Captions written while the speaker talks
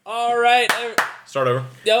Start over.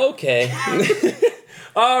 Okay.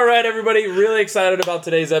 All right, everybody. Really excited about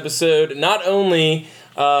today's episode. Not only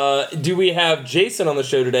do we have Jason on the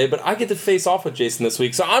show today, but I get to face off with Jason this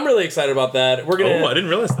week. So I'm really excited about that. We're gonna. Oh, I didn't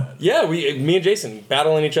realize that. Yeah, me and Jason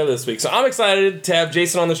battling each other this week. So I'm excited to have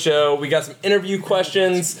Jason on the show. We got some interview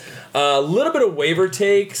questions, a little bit of waiver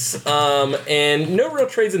takes, and no real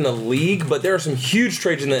trades in the league, but there are some huge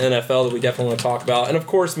trades in the NFL that we definitely want to talk about. And of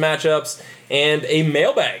course, matchups and a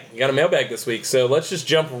mailbag. We got a mailbag this week. So let's just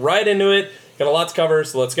jump right into it. Got a lot to cover,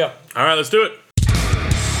 so let's go. All right, let's do it.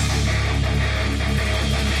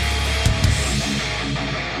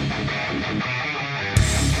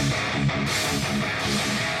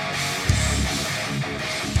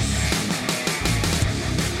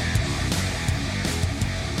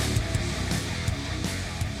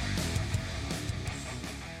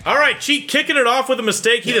 All right, Cheat kicking it off with a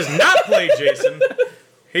mistake. He does not play Jason.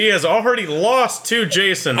 He has already lost to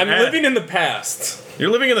Jason. I'm living in the past. You're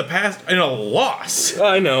living in the past in a loss.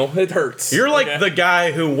 I know, it hurts. You're like the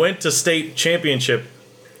guy who went to state championship,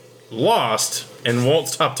 lost, and won't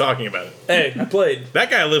stop talking about it. Hey, I played. That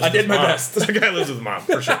guy lives with his mom. I did my best. That guy lives with his mom,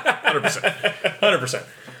 for sure. 100%.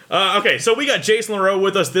 100%. Okay, so we got Jason LaRoe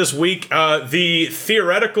with us this week. The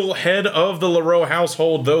theoretical head of the LaRoe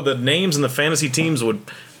household, though the names and the fantasy teams would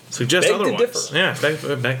suggest beg otherwise. to differ.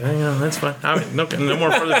 Yeah, that's fine. I mean, no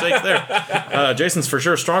more further takes there. Jason's for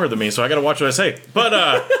sure stronger than me, so I got to watch what I say.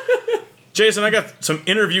 But Jason, I got some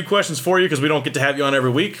interview questions for you because we don't get to have you on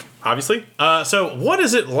every week, obviously. So what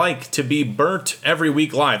is it like to be burnt every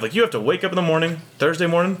week live? Like, you have to wake up in the morning, Thursday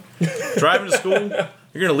morning, driving to school.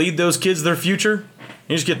 You're going to lead those kids their future.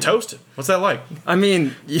 You just get toasted. What's that like? I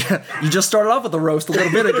mean, yeah, you just started off with a roast a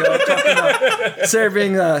little bit ago, talking about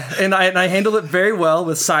serving, and I handled it very well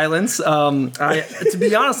with silence. To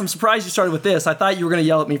be honest, I'm surprised you started with this. I thought you were going to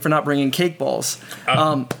yell at me for not bringing cake balls.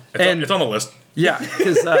 It's on the list. Yeah,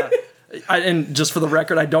 because and just for the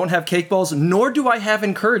record, I don't have cake balls, nor do I have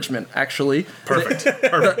encouragement. Actually, Perfect.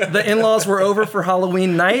 The in-laws were over for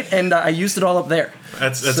Halloween night, and I used it all up there.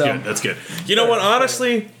 That's good. That's good. You know what?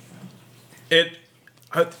 Honestly,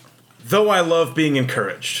 though I love being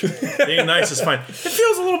encouraged, being nice is fine. It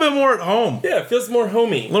feels a little bit more at home. Yeah, it feels more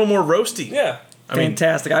homey. A little more roasty. Yeah.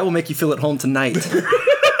 Fantastic. I will make you feel at home tonight.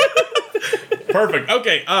 Perfect.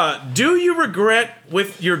 Okay. Do you regret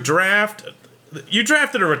with your draft? You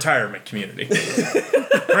drafted a retirement community.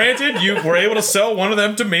 Granted, you were able to sell one of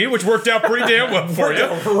them to me, which worked out pretty damn well for you.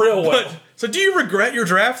 Real well. So do you regret your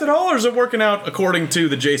draft at all, or is it working out according to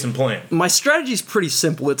the Jason plan? My strategy is pretty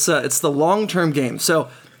simple. It's the long-term game. So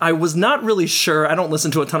I was not really sure. I don't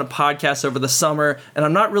listen to a ton of podcasts over the summer, and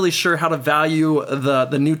I'm not really sure how to value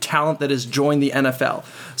the new talent that has joined the NFL.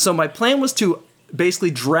 So my plan was to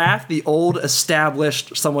basically draft the old,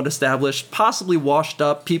 somewhat established, possibly washed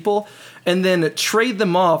up people, and then trade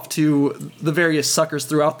them off to the various suckers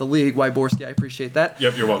throughout the league. Wyborski, I appreciate that.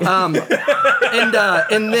 Yep, you're welcome.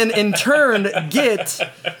 And then in turn get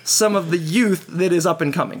some of the youth that is up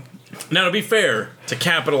and coming. Now, to be fair, to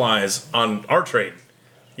capitalize on our trade,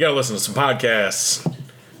 you gotta listen to some podcasts,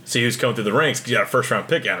 see who's coming through the ranks, because you got a first-round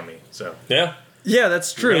pick out of me. So yeah,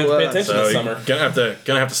 that's true. You have to pay attention this summer. You're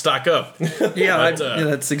gonna have to stock up. Yeah,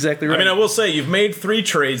 that's exactly right. I mean, I will say you've made 3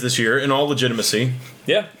 trades this year in all legitimacy.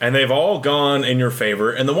 Yeah. And they've all gone in your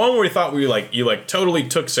favor. And the one where we thought you totally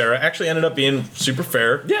took Sarah actually ended up being super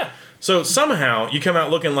fair. Yeah. So somehow you come out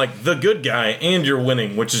looking like the good guy and you're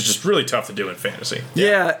winning, which is just really tough to do in fantasy.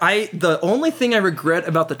 Yeah, the only thing I regret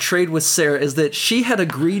about the trade with Sarah is that she had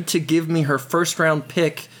agreed to give me her first round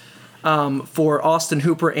pick for Austin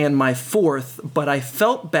Hooper and my 4th, but I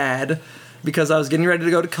felt bad because I was getting ready to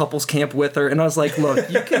go to couples camp with her, and I was like, look,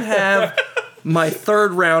 you can have my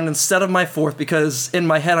 3rd round instead of my 4th, because in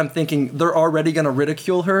my head I'm thinking they're already going to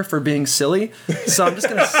ridicule her for being silly, so I'm just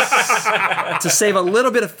going to save a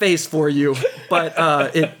little bit of face for you, but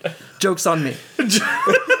joke's on me.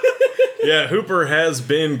 Yeah, Hooper has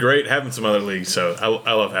been great having some other leagues, so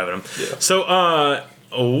I love having him. Yeah. So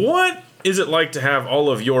what is it like to have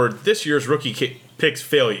all of this year's rookie picks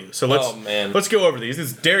fail you? So let's go over these.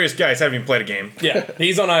 This Darius Geis hasn't even played a game. Yeah,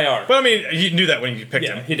 he's on IR. But I mean, you knew that when you picked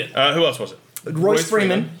him. Yeah, he did. Who else was it? Royce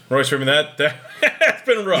Freeman. Royce Freeman. That's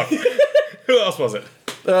been rough. Who else was it?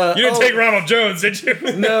 You didn't take Ronald Jones, did you?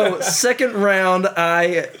 No, 2nd round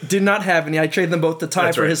I did not have any. I traded them both to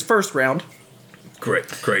Ty for his 1st round.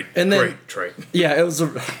 Great And then- trade. Yeah, it was.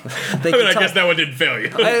 Thank I you, mean, I Ty. guess that one didn't fail you.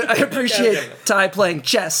 I appreciate Ty playing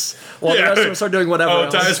chess while the rest of us are doing whatever Oh,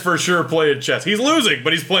 else. Ty's for sure playing chess. He's losing,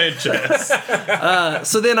 but he's playing chess.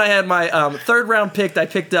 So then I had my third round pick. I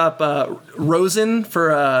picked up Rosen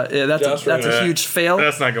for that's Josh a Rosen. huge fail.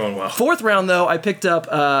 That's not going well. Fourth round though, I picked up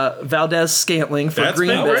Valdez Scantling for That's Green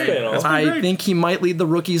been Bay. great. That's been I great. think he might lead the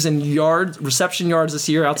rookies in reception yards this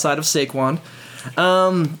year outside of Saquon.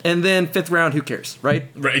 And then fifth round, who cares, right?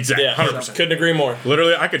 Right, exactly, Yeah, 100%. couldn't agree more.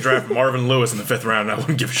 Literally, I could draft Marvin Lewis in the 5th round and I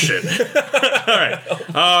wouldn't give a shit. All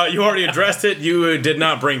right. You already addressed it. You did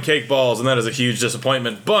not bring cake balls, and that is a huge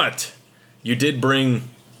disappointment. But you did bring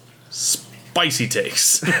spicy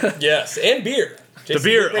takes. Yes, and beer. Jason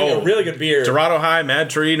beer, did bring oh. a really good beer. Dorado High, Mad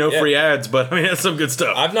Tree, no Yeah. free ads, but I mean, that's some good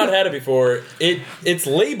stuff. I've not had it before. Its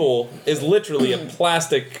label is literally a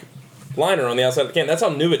plastic liner on the outside of the can. That's how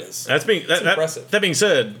new it is. That's being that impressive. That being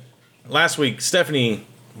said, last week Stephanie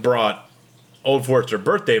brought Old Forester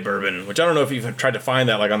birthday bourbon, which I don't know if you've tried to find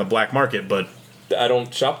that like on the black market, but I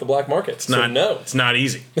don't shop the black market. it's not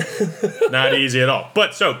easy. Not easy at all.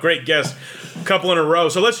 But so great guess, couple in a row.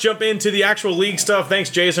 So let's jump into the actual league stuff. Thanks,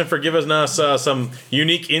 Jason, for giving us some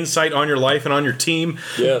unique insight on your life and on your team.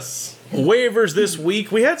 Yes. Waivers this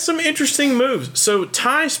week, we had some interesting moves. So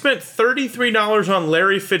Ty spent $33 on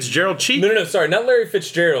Larry Fitzgerald. Cheap. No, sorry, not Larry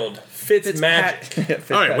Fitzgerald.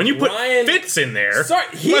 Fitzmagic. All right, when you put Ryan- Fitz in there, Sorry, am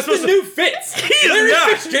I he's the supposed to- new Fitz. He is Larry not.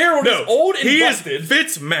 Fitzgerald is old and he busted. is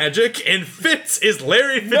Fitz Magic, and Fitz is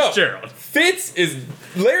Larry Fitzgerald. No,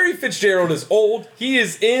 Larry Fitzgerald is old. He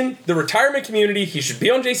is in the retirement community. He should be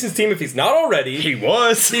on Jason's team if he's not already. He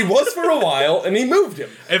was. He was for a while, and he moved him.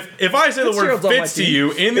 If I say the word Fitzgerald's on my Fitz to team.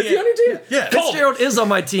 you in Is he on your team? Yeah. Fitzgerald is on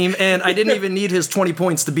my team, and I didn't even need his 20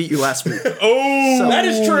 points to beat you last week. Oh, That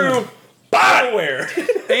is true. Aware.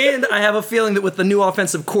 And I have a feeling that with the new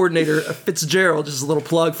offensive coordinator, Fitzgerald, just a little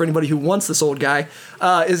plug for anybody who wants this old guy,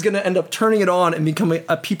 is going to end up turning it on and becoming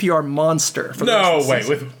a PPR monster. For the rest no of the way.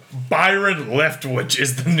 season. With Byron Leftwich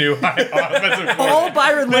is the new offensive coordinator. All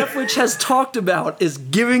Byron Leftwich has talked about is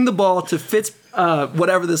giving the ball to Fitz,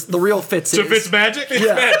 the real Fitz To is. Fitz Magic?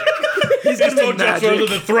 Yeah. He's He's going no to be Josh Rosen magic.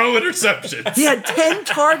 to throw interceptions. He had 10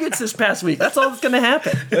 targets this past week. That's all that's going to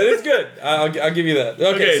happen. That is good. I'll give you that.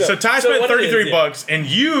 Okay, so Ty spent what it is, $33, and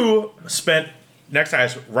you spent next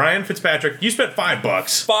highest. Ryan Fitzpatrick, you spent $5.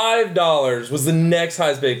 $5 was the next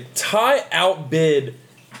highest bid. Ty outbid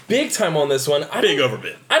big time on this one. Big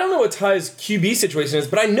overbid. I don't know what Ty's QB situation is,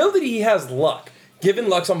 but I know that he has luck. Given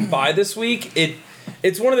Luck's on bye this week,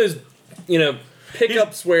 it's one of those,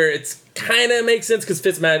 pickups where it's kind of makes sense because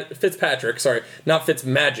Fitzpatrick, sorry, not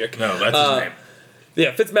Fitzmagic. No, that's his name.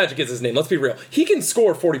 Yeah, Fitzmagic is his name. Let's be real. He can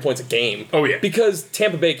score 40 points a game. Oh, yeah. Because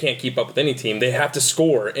Tampa Bay can't keep up with any team. They have to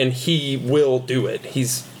score, and he will do it.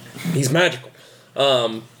 He's magical.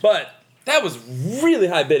 But that was really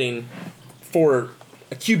high bidding for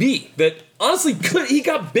a QB that honestly he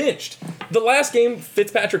got benched. The last game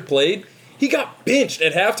Fitzpatrick played, he got benched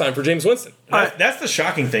at halftime for James Winston. That's the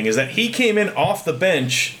shocking thing is that he came in off the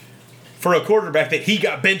bench for a quarterback that he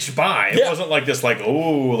got benched by. It Yeah. wasn't like this,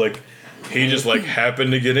 he just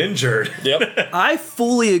happened to get injured. Yep. I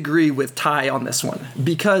fully agree with Ty on this one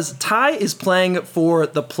because Ty is playing for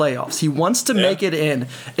the playoffs. He wants to make it in.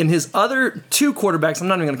 And his other two quarterbacks, I'm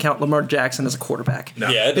not even going to count Lamar Jackson as a quarterback. No.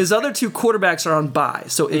 Yeah, His other two quarterbacks are on bye.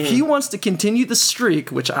 So if he wants to continue the streak,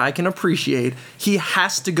 which I can appreciate, he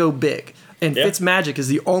has to go big. And Yeah. Fitzmagic is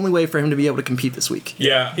the only way for him to be able to compete this week.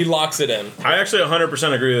 Yeah. He locks it in. I actually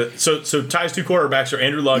 100% agree with it. So Ty's two quarterbacks are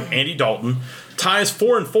Andrew Luck, Andy Dalton. Ty's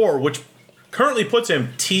 4-4, which currently puts him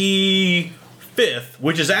T5th,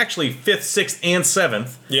 which is actually 5th, 6th, and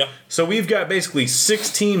 7th. Yeah. So we've got basically 6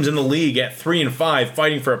 teams in the league at 3 and 5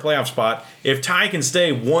 fighting for a playoff spot. If Ty can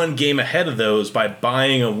stay one game ahead of those by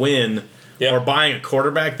buying a win Yeah. or buying a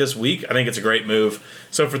quarterback this week, I think it's a great move.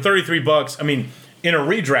 So for $33, I mean, in a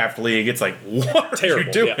redraft league, it's like, what are Terrible,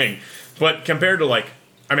 you doing? But compared to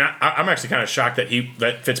I'm actually kind of shocked that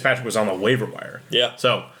Fitzpatrick was on the waiver wire. Yeah.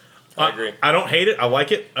 So I agree. I don't hate it. I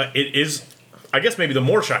like it. It is. I guess maybe the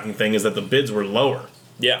more shocking thing is that the bids were lower.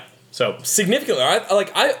 Yeah. So Significantly.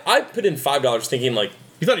 I put in $5 thinking you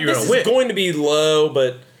thought you were this going to win. is going to be low,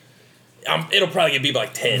 but it'll probably be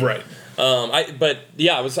like 10. Right.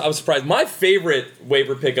 I was surprised. My favorite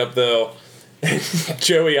waiver pickup though,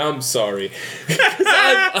 Joey, I'm sorry. 'Cause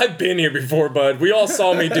I've been here before, bud. We all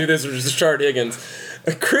saw me do this with Rashard Higgins.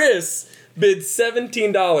 Chris bid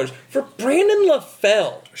 $17 for Brandon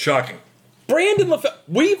LaFell. Shocking. Brandon LaFell.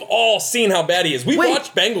 We've all seen how bad he is. We Wait.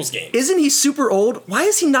 watched Bengals games. Isn't he super old? Why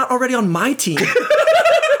is he not already on my team?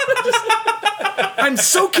 I'm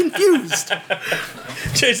so confused.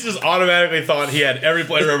 Jason just automatically thought he had every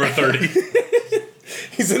player over 30.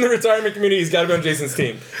 He's in the retirement community. He's got to be on Jason's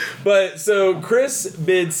team. But so Chris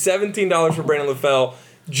bid $17 for Brandon LaFell.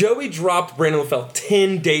 Joey dropped Brandon LaFell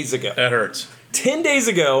 10 days ago. That hurts. 10 days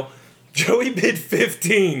ago, Joey bid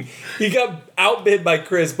 $15. He got outbid by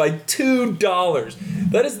Chris by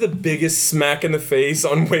 $2. That is the biggest smack in the face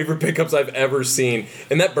on waiver pickups I've ever seen.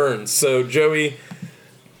 And that burns. So Joey,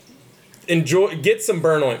 get some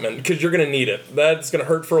burn ointment because you're going to need it. That's going to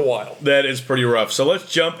hurt for a while. That is pretty rough. So let's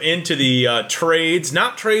jump into the trades.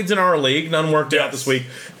 Not trades in our league. None worked out this week.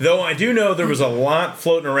 Though I do know there was a lot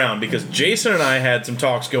floating around because Jason and I had some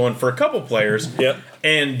talks going for a couple players. Yep.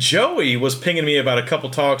 And Joey was pinging me about a couple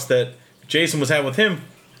talks that Jason was having with him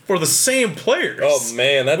for the same players. Oh,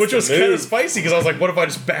 man. That's which was kind of spicy because I was like, what if I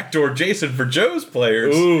just backdoor Jason for Joe's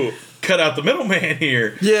players? Ooh. Cut out the middleman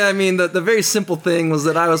here. Yeah, I mean, the very simple thing was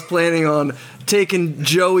that I was planning on taking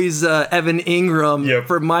Joey's Evan Ingram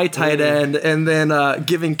for my tight end and then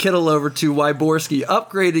giving Kittle over to Wyborski,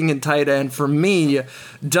 upgrading in tight end for me,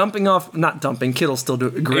 Kittle's still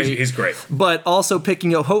doing great. He's great. But also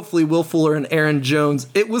picking up, hopefully, Will Fuller and Aaron Jones.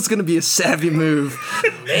 It was going to be a savvy move.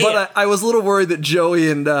 But I was a little worried that Joey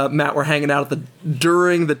and Matt were hanging out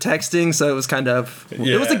during the texting, so it was kind of,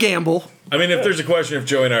 it was a gamble. I mean, if there's a question if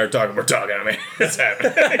Joey and I are talking, we're talking. I mean, it's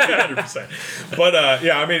happening, 100%. But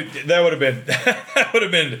I mean, that would have been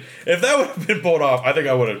if that would have been pulled off. I think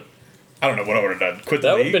I would have. I don't know what I would have done. Quit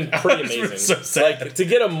the league. That would have been pretty amazing. So sad. Like to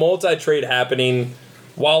get a multi-trade happening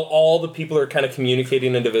while all the people are kind of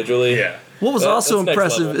communicating individually. Yeah. What was also that's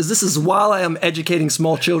impressive is this is while I am educating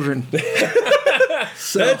small children.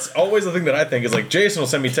 So that's always the thing that I think is like Jason will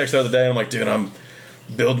send me a text the other day and I'm like, dude, I'm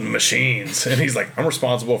building machines, and he's like, I'm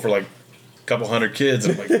responsible for like a couple hundred kids,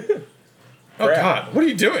 and I'm like, oh God, what are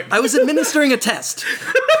you doing? I was administering a test.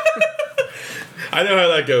 I know how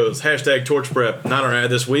that goes. Hashtag torch prep. Not our ad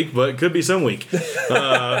this week, but it could be some week.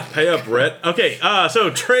 Pay up, Brett. Okay, so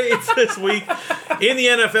trades this week in the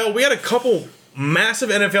NFL. We had a couple massive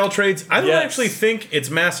NFL trades. I don't actually think it's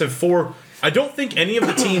massive for... I don't think any of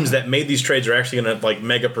the teams that made these trades are actually going to like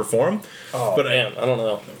mega perform. Oh, but man, I don't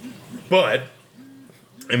know. But...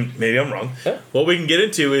 and maybe I'm wrong. Yeah. What we can get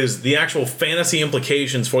into is the actual fantasy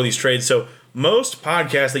implications for these trades. So most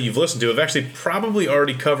podcasts that you've listened to have actually probably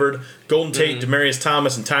already covered Golden Tate, Demaryius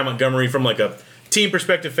Thomas, and Ty Montgomery from like a team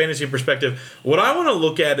perspective, fantasy perspective. What I want to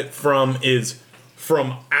look at it from is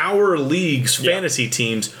from our league's fantasy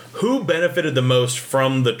teams, who benefited the most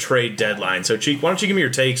from the trade deadline. So Cheek, why don't you give me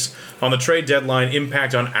your takes on the trade deadline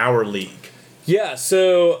impact on our league? Yeah,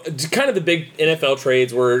 so kind of the big NFL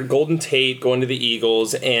trades were Golden Tate going to the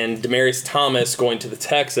Eagles and Demaryius Thomas going to the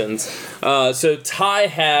Texans. So Ty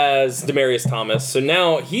has Demaryius Thomas. So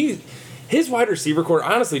now his wide receiver core,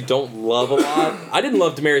 I honestly don't love a lot. I didn't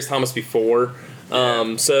love Demaryius Thomas before.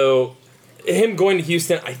 So him going to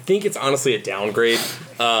Houston, I think it's honestly a downgrade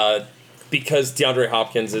because DeAndre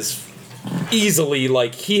Hopkins is easily,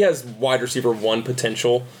 like, he has wide receiver 1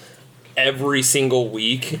 potential every single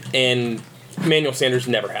week, and Emmanuel Sanders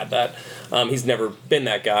never had that. He's never been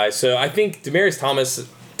that guy. So I think Demaryius Thomas,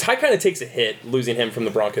 Ty kind of takes a hit losing him from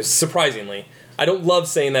the Broncos, surprisingly. I don't love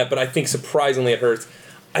saying that, but I think surprisingly it hurts.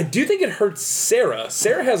 I do think it hurts Sarah.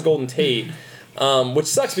 Sarah has Golden Tate, which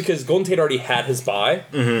sucks because Golden Tate already had his bye.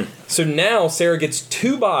 Mm-hmm. So now Sarah gets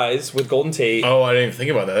 2 buys with Golden Tate. Oh, I didn't even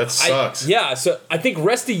think about that. That sucks. So I think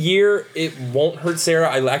rest of the year it won't hurt Sarah.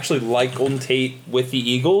 I actually like Golden Tate with the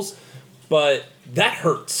Eagles, but that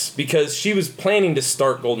hurts because she was planning to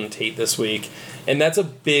start Golden Tate this week, and that's a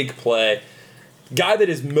big play. Guy that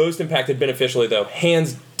is most impacted beneficially, though,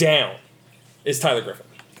 hands down, is Tyler Griffin.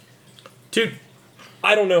 Dude,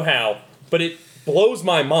 I don't know how, but it blows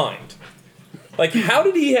my mind. Like, how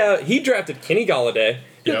did he drafted Kenny Golladay.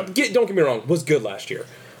 Yep. Don't get me wrong, was good last year.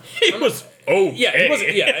 He was okay. Yeah, he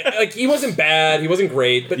wasn't. Yeah, like he wasn't bad. He wasn't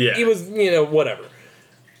great, but he was, whatever.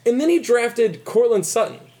 And then he drafted Courtland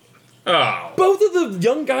Sutton. Oh. Both of the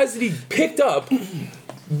young guys that he picked up,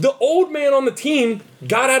 the old man on the team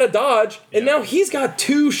got out of Dodge, and now he's got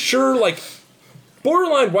 2 sure, like,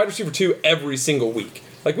 borderline wide receiver 2 every single week.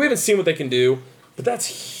 Like, we haven't seen what they can do, but that's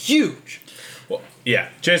huge. Well, yeah.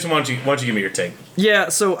 Jason, why don't you give me your take? Yeah,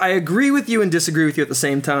 so I agree with you and disagree with you at the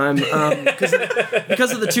same time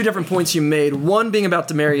because of the 2 different points you made. One being about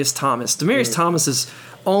Demaryius Thomas. Demaryius Thomas has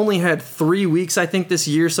only had 3 weeks, I think, this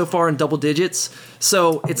year so far in double digits.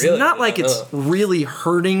 So it's not like it's really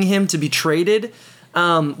hurting him to be traded.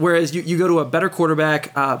 Whereas you go to a better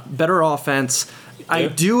quarterback, better offense. I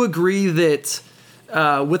do agree that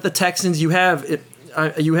with the Texans, you have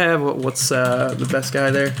you have what's the best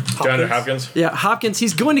guy there? DeAndre Hopkins. Yeah, Hopkins.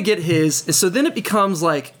 He's going to get his. So then it becomes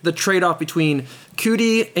like the trade-off between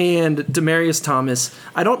Cootie and Demaryius Thomas.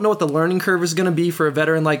 I don't know what the learning curve is going to be for a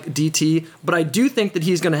veteran like DT, but I do think that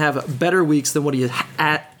he's going to have better weeks than what he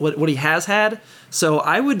has had. So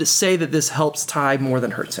I would say that this helps Ty more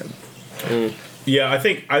than hurts him. Yeah, I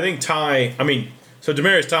think Ty. I mean, so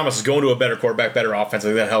Demaryius Thomas is going to a better quarterback, better offense. I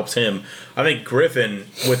think that helps him. I think Griffin,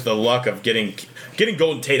 with the luck of getting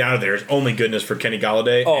Golden Tate out of there, is only goodness for Kenny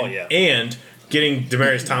Golladay. Oh, and, yeah. And getting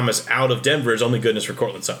Demaryius Thomas out of Denver is only goodness for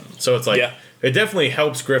Cortland Sutton. So it's like it definitely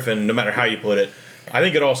helps Griffin, no matter how you put it. I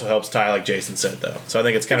think it also helps Ty, like Jason said, though. So I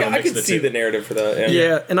think it's kind of a mix I of can the see two. the narrative for that.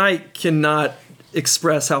 Yeah, and I cannot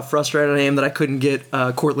express how frustrated I am that I couldn't get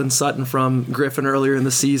Cortland Sutton from Griffin earlier in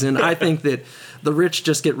the season. I think that the rich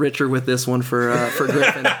just get richer with this one for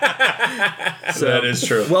Griffin. So, that is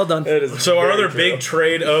true. Well done. So our other big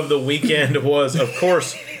trade of the weekend was, of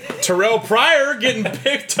course, Terrell Pryor getting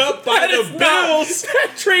picked up by the Bills.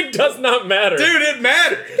 That trade does not matter. Dude, it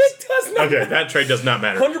matters. It does not Okay, that trade does not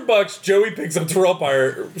matter. $100, Joey picks up Terrell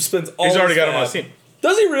Pryor, spends all He's already his got him on fab. his team.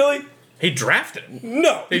 Does he really? He drafted him.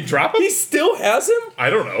 No. He dropped him? He still has him? I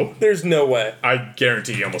don't know. There's no way. I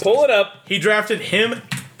guarantee he almost Pull does. it up. He drafted him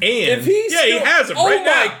and If he's he has him right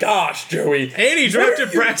now. Oh my gosh, Joey. And he drafted What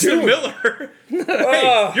are you Braxton doing? Miller.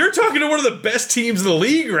 Hey, you're talking to one of the best teams in the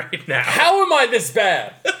league right now. How am I this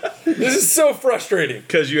bad? This is so frustrating.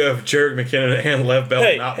 Because you have Jerick McKinnon and Lev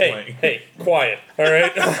Bell not playing. Hey, quiet. All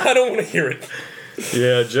right? I don't want to hear it.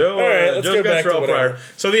 Yeah, Joe. All right, let's Joe's go got back to Terrell whatever. Pryor.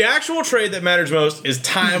 So the actual trade that matters most is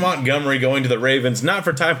Ty Montgomery going to the Ravens. Not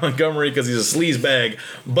for Ty Montgomery because he's a sleaze bag,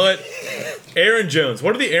 but Aaron Jones.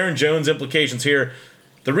 What are the Aaron Jones implications here?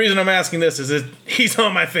 The reason I'm asking this is that he's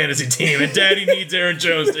on my fantasy team, and Daddy needs Aaron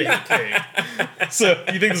Jones to get paid. So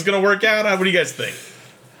you think this is going to work out? What do you guys think?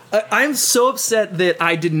 I'm so upset that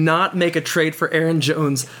I did not make a trade for Aaron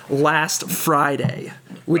Jones last Friday,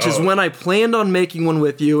 which is when I planned on making one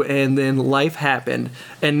with you, and then life happened.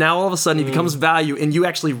 And now all of a sudden he becomes value, and you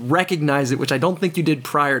actually recognize it, which I don't think you did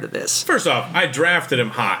prior to this. First off, I drafted him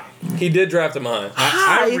high. He did draft him high.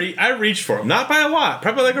 I reached for him, not by a lot,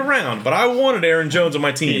 probably like a round, but I wanted Aaron Jones on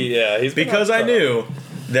my team. He's been because I outside. knew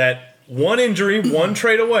that one injury, one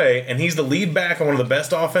trade away, and he's the lead back on one of the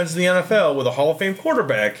best offenses in the NFL with a Hall of Fame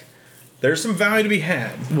quarterback. There's some value to be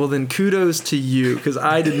had. Well, then kudos to you, because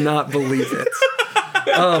I did not believe it.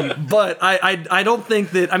 But I don't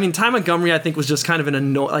think that. I mean, Ty Montgomery, I think, was just kind of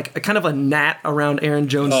kind of a gnat around Aaron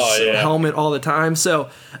Jones' helmet all the time. So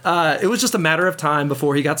it was just a matter of time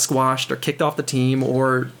before he got squashed or kicked off the team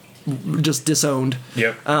or just disowned.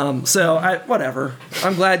 Yep. So whatever.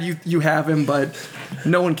 I'm glad you have him, but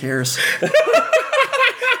no one cares.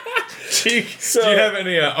 Do you have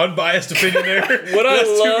any unbiased opinion there? What I That's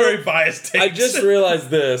love- two very biased takes. I just realized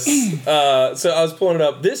this. So I was pulling it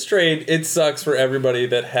up. This trade, it sucks for everybody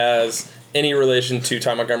that has any relation to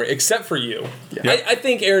Ty Montgomery, except for you. Yeah. I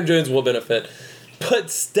think Aaron Jones will benefit.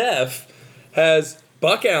 But Steph has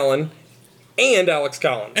Buck Allen and Alex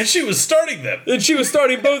Collins. And she was starting them. And she was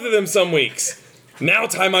starting both of them some weeks. Now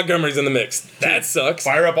Ty Montgomery's in the mix. That sucks.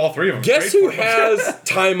 Fire up all three of them. Guess Straight who for them. has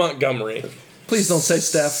Ty Montgomery? Please don't say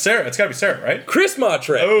Steph. Sarah. It's got to be Sarah, right? Chris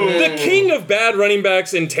Matre, the king of bad running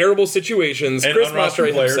backs in terrible situations. And Chris unrostered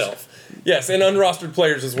Matre players. himself. Yes, and unrostered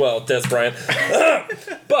players as well, Des Bryant.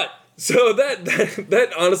 But so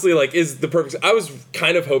that honestly is the perfect. I was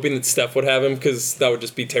kind of hoping that Steph would have him because that would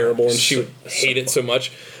just be terrible and she would hate it so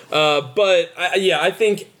much. But I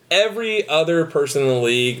think every other person in the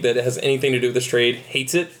league that has anything to do with this trade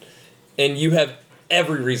hates it, and you have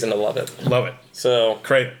every reason to love it. Love it. So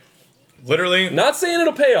Craven. Literally, not saying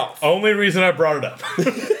it'll pay off. only reason I brought it up.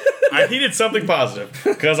 I needed something positive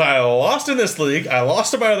because I lost in this league. I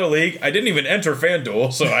lost in my other league. I didn't even enter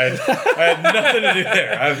FanDuel, so I had nothing to do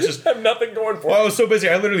there. I have nothing going for I was so busy.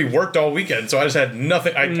 I literally worked all weekend, so I just had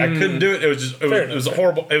nothing. I couldn't do it. It was just it was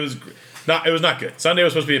horrible. It was not good. Sunday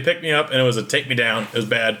was supposed to be a pick me up, and it was a take me down. It was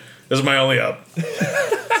bad. This is my only up.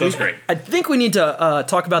 So it's great. I think we need to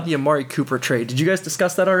talk about the Amari Cooper trade. Did you guys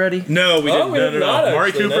discuss that already? No, we didn't. we did not, Amari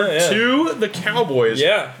actually. Cooper No, yeah. to the Cowboys.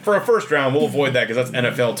 Yeah. For a first round, we'll avoid that because that's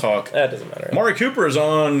NFL talk. That doesn't matter. Amari Cooper is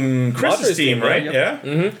on Chris's Matre's team, team, right? yeah. Yeah.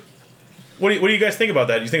 Mm-hmm. What do you guys think about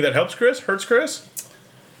that? Do you think that helps Chris? Hurts Chris?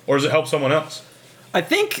 Or does it help someone else? I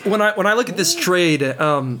think when I look at this trade,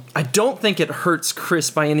 I don't think it hurts Chris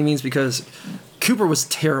by any means because Cooper was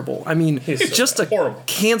terrible. I mean, just a horrible.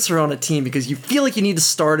 cancer on a team because you feel like you need to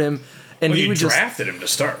start him, and Well, he you would just drafted him to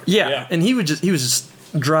start. Yeah. and he was just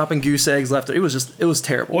dropping goose eggs left. It was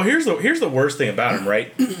terrible. Well, here's the worst thing about him,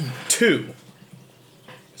 right?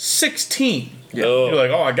 16. Oh. You're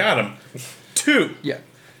like, oh, I got him. 2. Yeah.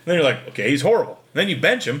 Then you're like, okay, he's horrible. Then you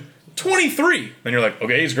bench him, 23. Then you're like,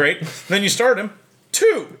 okay, he's great. Then you start him,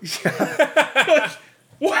 2. Like,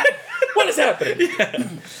 what? What is happening? Yeah.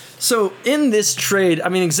 So in this trade, I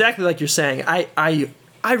mean, exactly like you're saying, I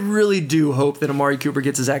really do hope that Amari Cooper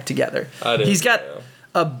gets his act together. I do, He's got yeah.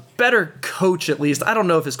 a better coach, at least. I don't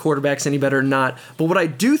know if his quarterback's any better or not, but what I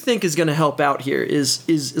do think is going to help out here is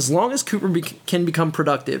as long as Cooper can become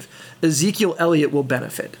productive, Ezekiel Elliott will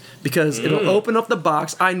benefit because it'll open up the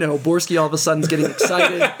box. I know Borski all of a sudden is getting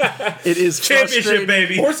excited. It is Championship, frustrating.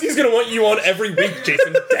 baby. Borski's going to want you on every week,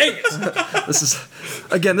 Jason. Dang it. This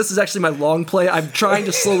is actually my long play. I'm trying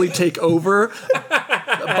to slowly take over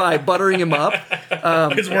by buttering him up.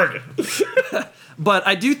 It's working. But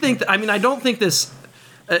I do think that, I mean, I don't think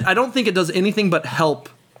it does anything but help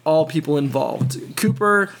all people involved.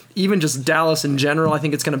 Cooper, even just Dallas in general, I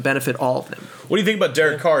think it's going to benefit all of them. What do you think about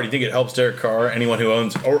Derek Carr? Do you think it helps Derek Carr, anyone who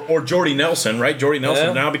owns, or Jordy Nelson, right? Jordy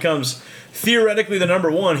Nelson now becomes theoretically the number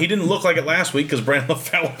 1. He didn't look like it last week because Brandon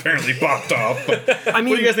LaFell apparently popped off. But I mean,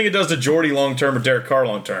 what do you guys think it does to Jordy long term or Derek Carr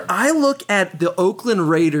long term? I look at the Oakland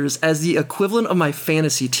Raiders as the equivalent of my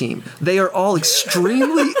fantasy team. They are all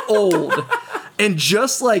extremely old, and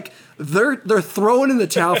just like they're throwing in the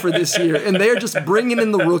towel for this year, and they're just bringing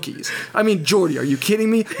in the rookies. I mean, Jordy, are you kidding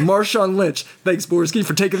me? Marshawn Lynch, thanks Borski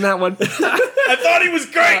for taking that one. I thought he was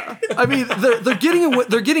great. I mean,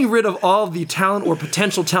 they're getting rid of all the talent or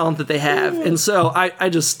potential talent that they have, and so I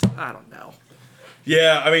don't know.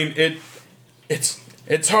 Yeah, I mean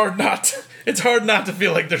it's hard not to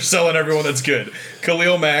feel like they're selling everyone that's good.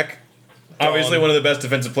 Khalil Mack, obviously one of the best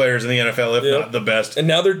defensive players in the NFL, if not the best. And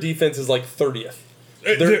now their defense is like 30th.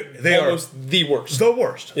 They are almost the worst. the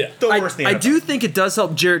worst. Yeah. The worst in the I NFL. do think it does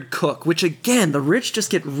help Jared Cook, which again, the rich just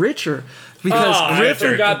get richer because I Griffin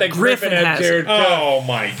forgot that Griffin had has it. Jared Cook. Oh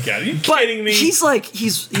my god! Are you But kidding me? he's like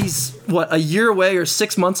he's what, a year away or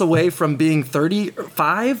 6 months away from being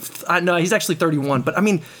 35. No, he's actually 31. But I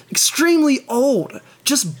mean, extremely old.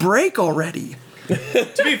 Just break already.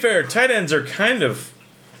 To be fair, tight ends are kind of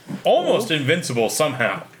almost invincible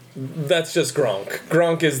somehow. That's just Gronk.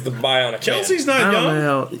 Gronk is the bionic Kelsey's I not don't young.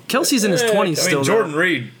 know. Kelsey's in his 20s I mean, still. Jordan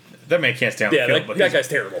Reed, that man can't stay on man. the Yeah, field. But that guy's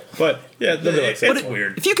terrible. But yeah, it's But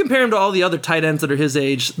weird. if you compare him to all the other tight ends that are his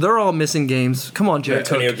age, they're all missing games. Come on, Jared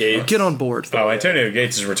Antonio Cook. Gates. Get on board. Oh, Antonio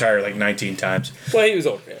Gates has retired like 19 times. Well, he was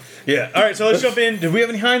old, man. Yeah. All right, so let's jump in. Did we have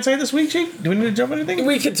any hindsight this week, Chief? Do we need to jump on anything?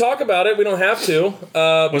 We could talk about it. We don't have to.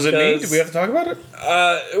 Was it me? Did we have to talk about it?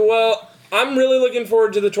 Well, I'm really looking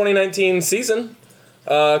forward to the 2019 season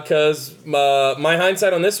because my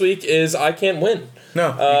hindsight on this week is I can't win. No.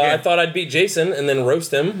 you I can't. thought I'd beat Jason and then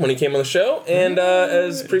roast him when he came on the show. And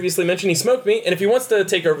as previously mentioned, he smoked me. And if he wants to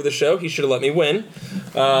take over the show, he should have let me win.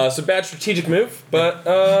 So bad strategic move. But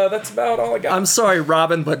that's about all I got. I'm sorry,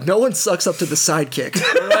 Robin, but no one sucks up to the sidekick.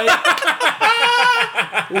 All right?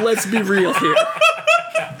 Let's be real here.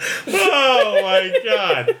 Oh my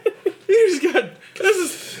god! You just got this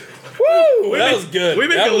is. Woo! That was good. We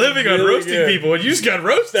make That a was living on really roasting good. people, and you just got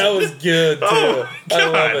roasted. That was good, too. Oh, I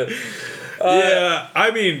love God. it. Yeah, I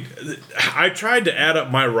mean, I tried to add up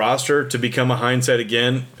my roster to become a hindsight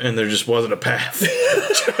again, and there just wasn't a path.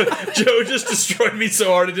 Joe just destroyed me so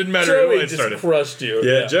hard it didn't matter who Joey I just started. crushed you.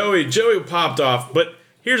 Yeah, Joey popped off. But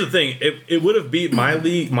here's the thing: it would have beat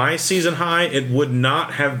my season high. It would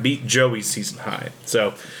not have beat Joey's season high.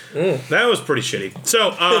 So that was pretty shitty. So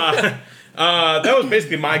that was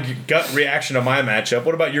basically my gut reaction to my matchup.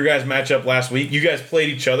 What about your guys' matchup last week? You guys played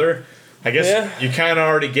each other. I guess you kind of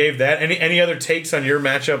already gave that. Any other takes on your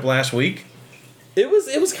matchup last week? It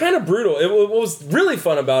was kind of brutal. What was really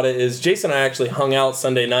fun about it is Jason and I actually hung out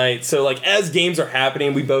Sunday night. So like as games are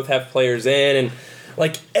happening, we both have players in, and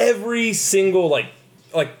like every single like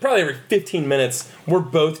probably every 15 minutes we're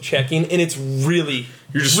both checking, and it's really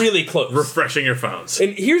really close. Refreshing your phones.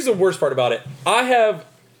 And here's the worst part about it. I have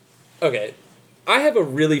a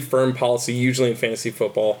really firm policy usually in fantasy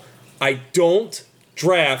football. I don't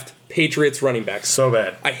draft Patriots running backs. So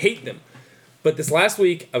bad. I hate them. But this last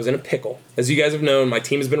week, I was in a pickle. As you guys have known, my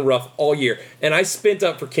team has been rough all year. And I spent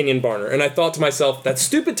up for Kenyon Barner. And I thought to myself, that's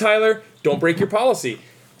stupid, Tyler. Don't break your policy.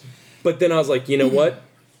 But then I was like, you know what?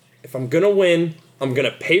 If I'm going to win, I'm going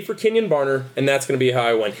to pay for Kenyon Barner, and that's going to be how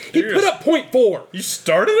I win. He put up 0.4. You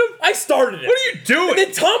started him? I started it. What are you doing? And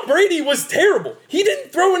then Tom Brady was terrible. He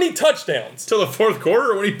didn't throw any touchdowns. Till the fourth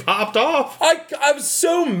quarter when he popped off. I was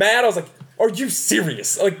so mad. I was like, are you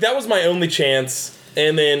serious? Like, that was my only chance.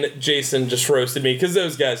 And then Jason just roasted me because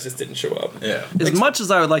those guys just didn't show up. Yeah. As much as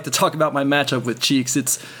I would like to talk about my matchup with Cheeks,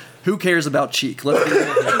 it's who cares about Cheek? Let's be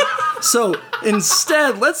real here. So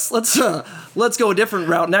instead, let's let's go a different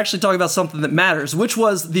route and actually talk about something that matters, which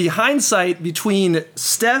was the hindsight between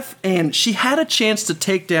Steph and she had a chance to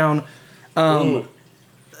take down John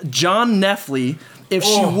Neffley if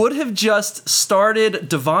she would have just started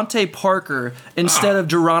Devontae Parker instead of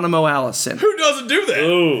Geronimo Allison. Who doesn't do that?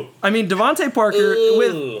 Ooh. I mean, Devontae Parker,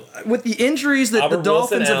 with the injuries that Albert the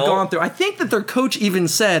Dolphins Wilson have out. gone through, I think that their coach even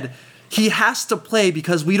said he has to play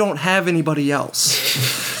because we don't have anybody else.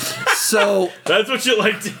 So, That's what you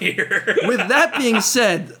like to hear. with that being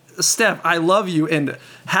said, Steph, I love you and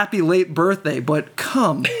happy late birthday, but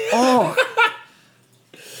come on.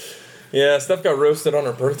 Yeah, Steph got roasted on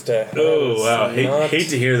her birthday. Oh, wow. Not- Hate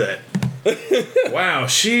to hear that. Wow,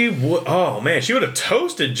 she would have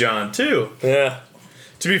toasted John, too. Yeah.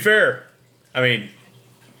 To be fair, I mean,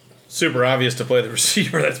 super obvious to play the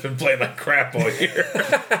receiver that's been playing like crap all year.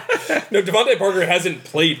 No, Devontae Parker hasn't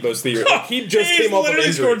played most of the year. Like, he just He's came off of literally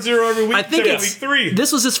injury. scored 0 every week. I think except it's week 3.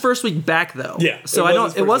 This was his first week back, though. Yeah, So it I was don't.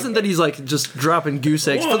 his It first wasn't week that he's like just dropping goose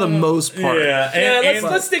eggs for the most part. Yeah, Yeah,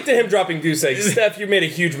 let's stick to him dropping goose eggs. Steph, you made a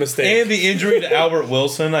huge mistake. and the injury to Albert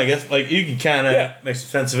Wilson, I guess, like you can kind of make some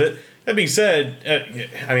sense of it. That being said,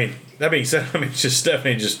 just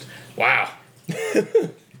Stephanie, just wow.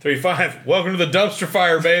 3-5. Welcome to the dumpster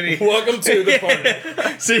fire, baby. Welcome to the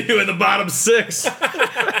party. See you in the bottom 6. We'll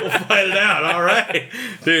fight it out. All right,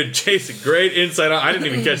 dude. Jason, great insight. I didn't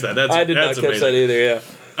even catch that. I did not that's catch amazing. that either, yeah.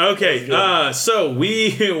 Okay, so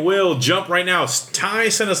we will jump right now. Ty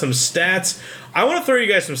sent us some stats. I want to throw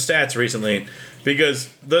you guys some stats recently because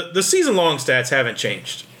the season long stats haven't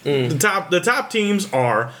changed. The top teams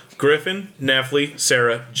are Griffin, Neffley,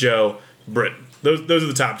 Sarah, Joe, Britton. Those are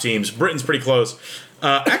the top teams. Britain's pretty close.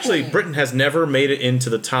 Actually, Britain has never made it into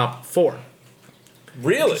the top 4.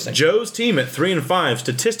 Really? Joe's team at 3-5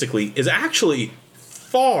 statistically is actually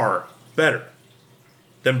far better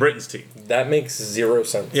than Britain's team. That makes 0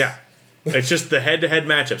 sense. Yeah. It's just the head-to-head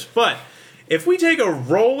matchups. But if we take a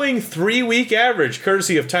rolling 3-week average,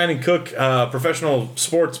 courtesy of Tyne and Cook, professional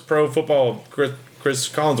sports pro football, Chris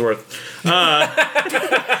Collinsworth.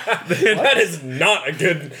 That is not a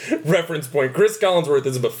good reference point. Chris Collinsworth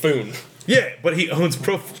is a buffoon. Yeah, but he owns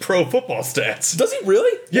pro football stats. Does he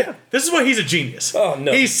really? Yeah. This is why he's a genius. Oh,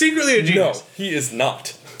 no. He's secretly a No, genius. he is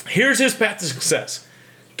not. Here's his path to success.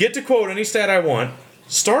 Get to quote any stat I want,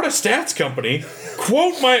 start a stats company,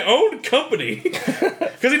 quote my own company.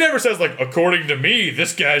 Because he never says, like, according to me,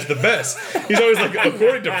 this guy's the best. He's always like,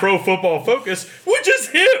 according to Pro Football Focus, which is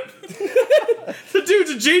him. The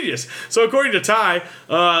dude's a genius. So according to Ty,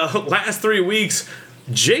 last 3 weeks,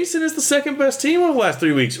 Jason is the second best team over the last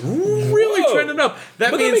 3 weeks. Really Whoa. trending up.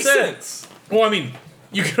 That But being that makes said, sense. well, I mean,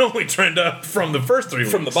 you can only trend up from the first 3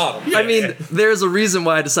 weeks. From the bottom. I mean, there's a reason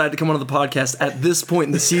why I decided to come on the podcast at this point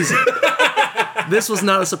in the season. This was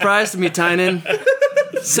not a surprise to me, Tynan.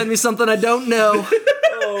 Send me something I don't know.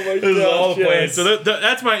 Oh my god. This is all the plans. So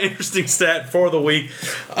that's my interesting stat for the week.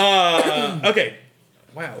 Okay.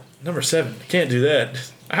 Wow. Number 7. Can't do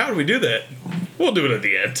that. How do we do that? We'll do it at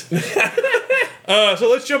the end. So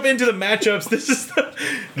let's jump into the matchups.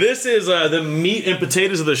 This is the meat and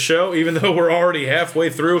potatoes of the show, even though we're already halfway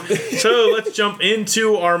through. So let's jump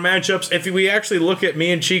into our matchups. If we actually look at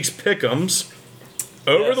me and Cheek's pick'ems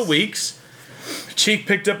over the weeks, Cheek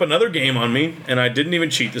picked up another game on me, and I didn't even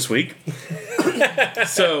cheat this week.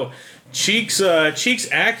 So Cheek's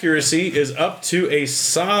accuracy is up to a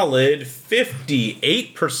solid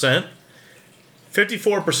 58%.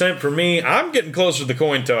 54% for me. I'm getting closer to the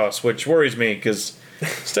coin toss, which worries me because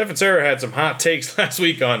Steph and Sarah had some hot takes last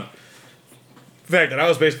week on the fact that I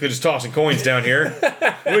was basically just tossing coins down here,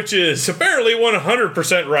 which is apparently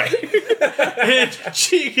 100% right. And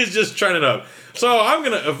Cheek is just trying it up. So I'm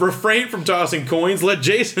going to refrain from tossing coins. Let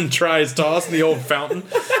Jason try his toss in the old fountain.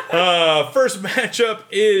 First matchup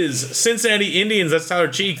is Cincinnati Indians. That's Tyler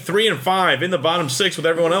Cheek, 3-5 in the bottom 6 with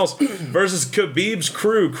everyone else versus Khabib's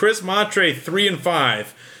crew, Chris Matre,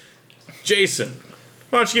 3-5. Jason,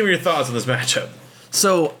 why don't you give me your thoughts on this matchup?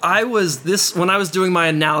 So when I was doing my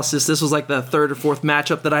analysis, this was like the third or fourth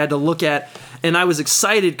matchup that I had to look at, and I was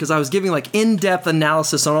excited because I was giving like in-depth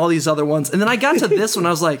analysis on all these other ones, and then I got to this one, I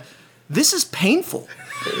was like, this is painful.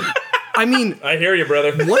 I mean, I hear you,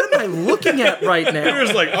 brother. what am I looking at right It now?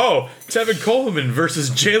 was like, oh, Tevin Coleman versus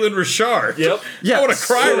Jalen Richard. Yep. Yeah, I want to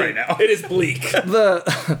cry right now. It is bleak.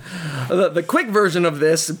 The quick version of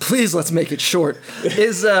this, please let's make it short,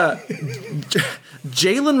 is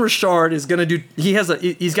Jalen Richard is gonna do.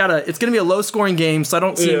 It's gonna be a low scoring game, so I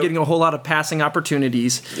don't see him getting a whole lot of passing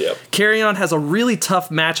opportunities. Yep. Carrion has a really tough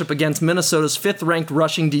matchup against Minnesota's 5th ranked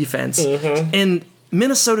rushing defense, and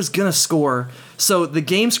Minnesota's going to score. So the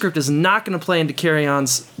game script is not going to play into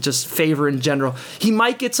Carry-On's just favor in general. He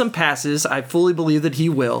might get some passes. I fully believe that he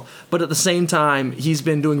will. But at the same time, he's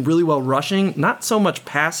been doing really well rushing, not so much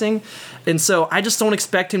passing. And so I just don't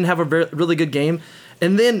expect him to have a really good game.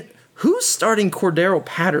 And then who's starting Cordero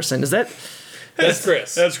Patterson? Is that... That's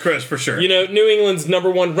Chris. That's Chris for sure. You know, New England's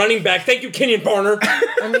 #1 running back. Thank you, Kenyon Barner.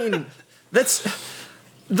 I mean, that's...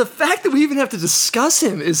 The fact that we even have to discuss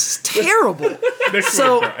him is terrible.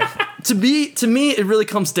 So, to me, it really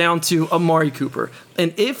comes down to Amari Cooper,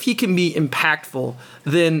 and if he can be impactful,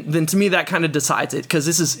 then to me that kind of decides it, because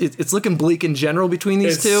it's looking bleak in general between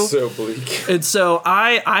these two. It's so bleak. And so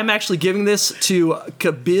I'm actually giving this to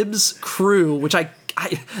Khabib's crew, which I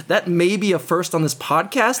that may be a first on this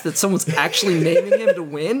podcast that someone's actually naming him to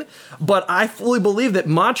win, but I fully believe that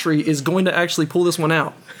Montry is going to actually pull this one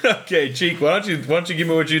out. Okay, Cheek, why don't you give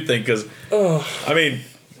me what you think? Because I mean,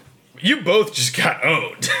 you both just got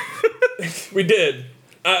owned. We did.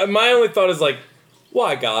 My only thought is like,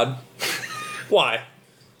 why, God? Why?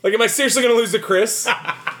 Like, am I seriously going to lose to Chris?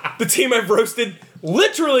 The team I've roasted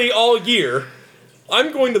literally all year,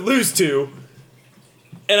 I'm going to lose to.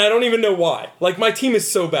 And I don't even know why. Like, my team is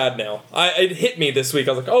so bad now. It hit me this week.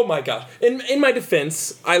 I was like, oh my gosh. In my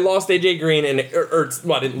defense, I lost AJ Green and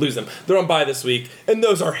I didn't lose them. They're on bye this week, and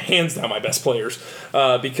those are hands down my best players.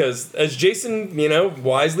 Because as Jason,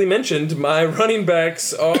 wisely mentioned, my running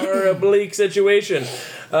backs are a bleak situation.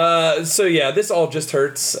 So yeah, this all just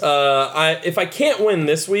hurts. If I can't win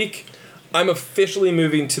this week, I'm officially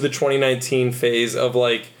moving to the 2019 phase of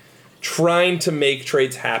like trying to make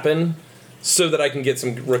trades happen, so that I can get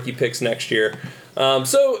some rookie picks next year.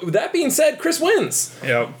 So, with that being said, Chris wins.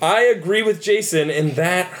 Yep. I agree with Jason, and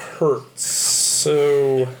that hurts.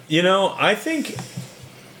 So... I think...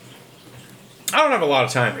 I don't have a lot of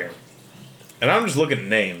time here. And I'm just looking at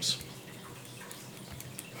names.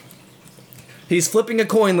 He's flipping a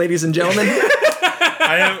coin, ladies and gentlemen.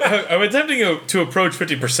 I'm attempting to approach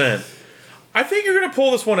 50%. I think you're going to pull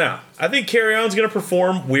this one out. I think Carry-On's going to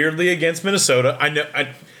perform weirdly against Minnesota. I know...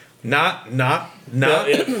 Not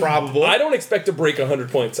probable. I don't expect to break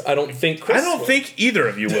 100 points. I don't think Chris I don't think either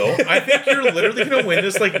of you will. I think you're literally going to win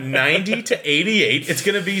this like 90-88. It's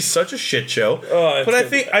going to be such a shit show. But I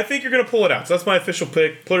think you're going to pull it out. So that's my official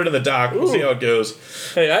pick. Put it in the doc. We'll see how it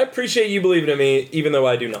goes. Hey, I appreciate you believing in me, even though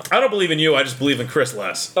I do not. I don't believe in you. I just believe in Chris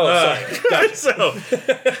less. Oh, sorry. Gotcha.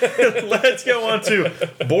 So let's go on to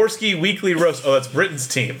Borski Weekly Roast. Oh, that's Britain's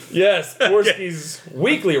team. Yes, Borski's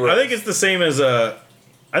weekly roast. I think it's the same as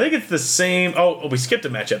Oh, we skipped a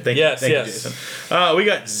matchup. Thank you, Jason. We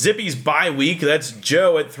got Zippy's bye week. That's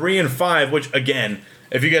Joe at 3-5. Which again,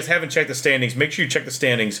 if you guys haven't checked the standings, make sure you check the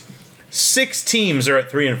standings. 6 teams are at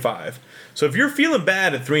 3-5. So if you're feeling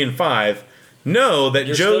bad at 3-5, know that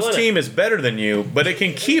Joe's team is better than you, but it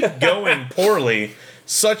can keep going poorly,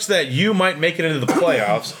 such that you might make it into the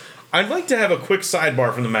playoffs. I'd like to have a quick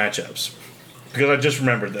sidebar from the matchups because I just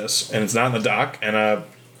remembered this, and it's not in the doc, and I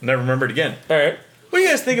never remembered again. All right. What do you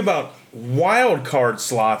guys think about wild card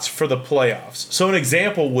slots for the playoffs? So an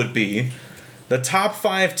example would be the top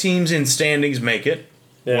 5 teams in standings make it,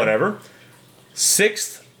 whatever.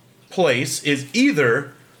 6th place is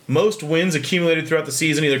either most wins accumulated throughout the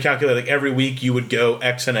season, either calculated like every week you would go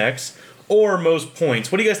X and X, or most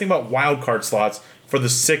points. What do you guys think about wild card slots for the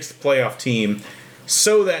 6th playoff team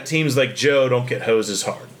so that teams like Joe don't get hosed as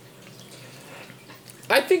hard?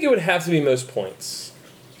 I think it would have to be most points.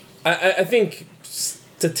 I think...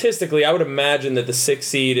 Statistically, I would imagine that the 6th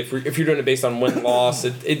seed, if you're doing it based on win-loss,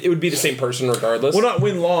 it would be the same person regardless. Well, not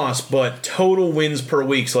win-loss, but total wins per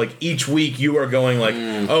week. So, like, each week you are going like,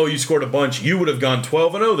 oh, you scored a bunch. You would have gone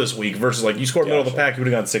 12-0 this week versus, like, you scored middle of the pack, you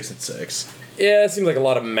would have gone 6-6. Yeah, it seems like a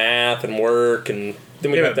lot of math and work, and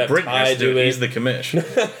then we have that tie to it. He's the commish.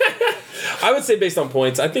 I would say based on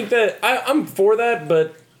points. I think that I'm for that,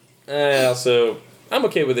 but also I'm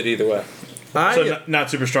okay with it either way. So,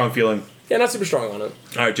 not super strong feeling. Yeah, not super strong on it.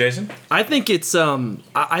 All right, Jason? I think it's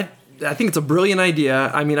I think it's a brilliant idea.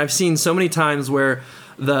 I mean, I've seen so many times where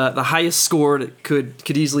the highest scored could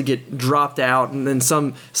easily get dropped out, and then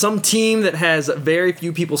some team that has very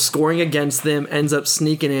few people scoring against them ends up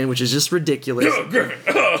sneaking in, which is just ridiculous.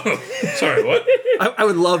 Sorry, what? I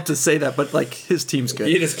would love to say that, but like his team's good.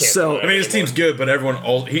 You just can't. So I mean, his team's good, but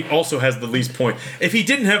he also has the least point. If he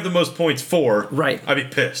didn't have the most points right, I'd be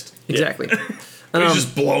pissed. Exactly. He's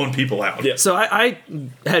just blowing people out. Yeah. So I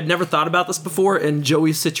had never thought about this before, and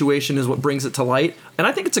Joey's situation is what brings it to light, and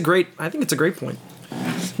I think it's a great point.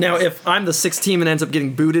 Now, if I'm the sixth team and ends up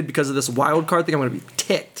getting booted because of this wild card thing, I'm going to be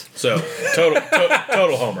ticked. So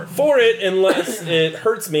total homer. For it, unless it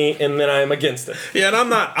hurts me, and then I'm against it. Yeah, and I'm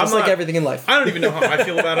not. Just like everything in life. I don't even know how I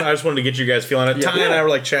feel about it. I just wanted to get you guys feeling it. Ty and I were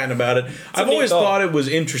like chatting about it. I've always thought it was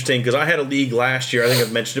interesting because I had a league last year. I think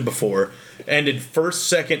I've mentioned it before. Ended first,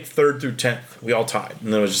 second, third through 10th. We all tied,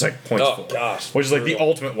 and then it was just like points for. Gosh, which is like the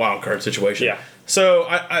ultimate wild card situation. Yeah. So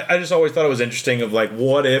I just always thought it was interesting of like,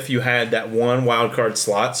 what if you had that one wild card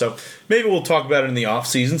slot? So maybe we'll talk about it in the off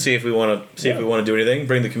season. See if we want to do anything.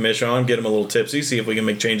 Bring the commission on, get him a little tipsy. See if we can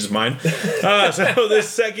make changes of mind. So this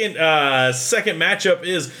second matchup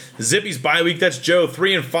is Zippy's bye week. That's Joe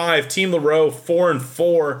 3-5, Team LaRoe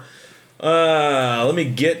 4-4. Let me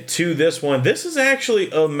get to this one. This is actually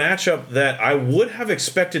a matchup that I would have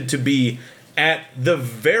expected to be at the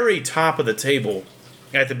very top of the table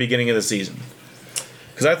at the beginning of the season.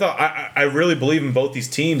 Because I thought, I really believe in both these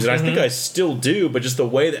teams, and I think I still do, but just the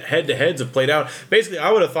way that head-to-heads have played out, basically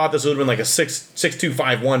I would have thought this would have been like a 6-2-5-1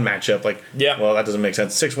 matchup. Like, well, that doesn't make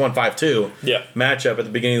sense. 6-1-5-2 matchup at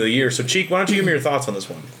the beginning of the year. So, Cheek, why don't you give me your thoughts on this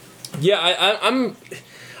one? Yeah,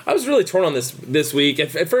 I was really torn on this week.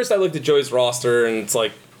 At first, I looked at Joey's roster, and it's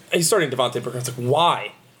like, he's starting Devontae Booker. I was like,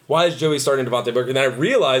 why? Why is Joey starting Devontae Booker? And then I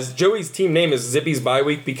realized Joey's team name is Zippy's bye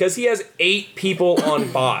week because he has 8 people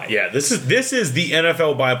on bye. Yeah, this is the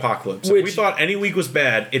NFL bye apocalypse. If we thought any week was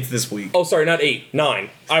bad, it's this week. Oh, sorry, not 8, 9.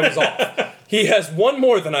 I was off. He has one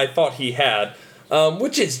more than I thought he had,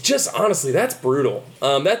 which is just, honestly, that's brutal.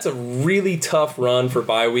 That's a really tough run for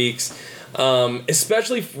bye weeks,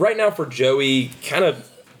 especially right now for Joey, kind of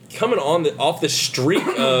coming off the streak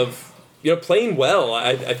of playing well.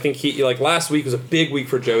 I think he, like, last week was a big week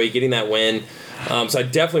for Joey, getting that win. So I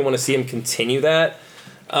definitely want to see him continue that.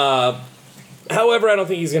 However, I don't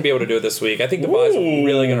think he's going to be able to do it this week. I think the buys are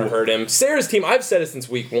really going to hurt him. Sarah's team, I've said it since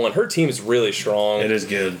week 1, her team is really strong. It is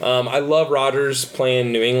good. I love Rodgers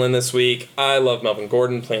playing New England this week. I love Melvin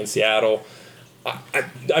Gordon playing Seattle.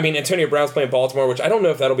 I mean, Antonio Brown's playing Baltimore, which I don't know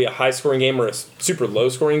if that'll be a high-scoring game or a super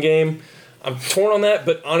low-scoring game. I'm torn on that,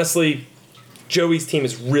 but honestly, Joey's team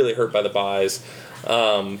is really hurt by the buys.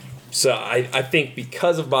 So I think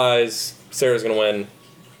because of buys, Sarah's going to win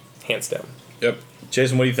hands down. Yep.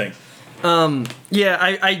 Jason, what do you think?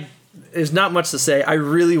 Yeah, there's not much to say. I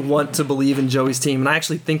really want to believe in Joey's team, and I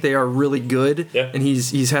actually think they are really good. Yeah. And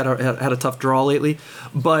he's had a tough draw lately,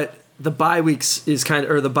 but the bye weeks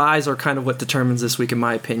the buys are kind of what determines this week, in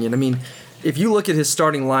my opinion. I mean, if you look at his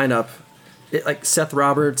starting lineup, like Seth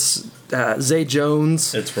Roberts, Zay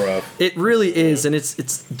Jones. It's rough. It really is, and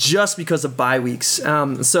it's just because of bye weeks.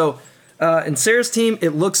 So in Sarah's team, it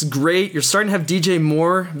looks great. You're starting to have DJ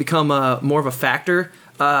Moore become more of a factor.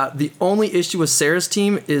 The only issue with Sarah's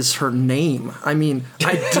team is her name. I mean,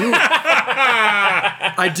 I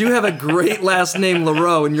do have a great last name,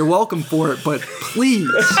 LaRoe, and you're welcome for it, but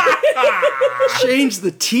please change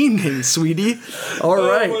the team name, sweetie. All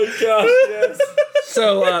right. Oh my gosh, yes.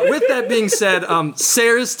 So, with that being said,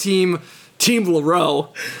 Sarah's team LaRoe,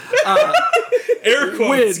 air quotes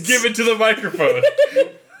wins. given to the microphone.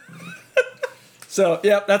 So,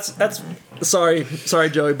 yeah, that's sorry,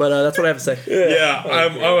 Joey, but that's what I have to say. Yeah,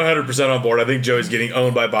 I'm 100% on board. I think Joey's getting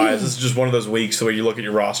owned by buys. This is just one of those weeks where you look at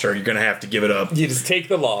your roster, you're going to have to give it up. You just take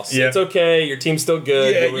the loss. Yeah. It's okay. Your team's still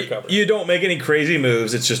good. Yeah, You'll recover. you don't make any crazy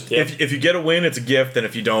moves. It's just, if you get a win, it's a gift, and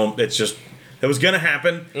if you don't, it's just... It was going to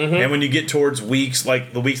happen, and when you get towards weeks,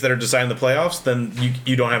 like the weeks that are deciding the playoffs, then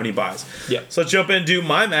you don't have any buys. Yeah. So let's jump into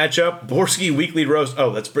my matchup, Borski Weekly Roast.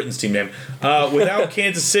 Oh, that's Britain's team name. Without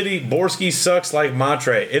Kansas City, Borski sucks like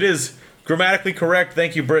Matre. It is grammatically correct.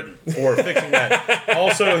 Thank you, Britain, for fixing that.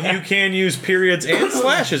 Also, you can use periods and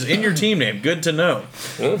slashes in your team name. Good to know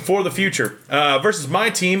for the future. Versus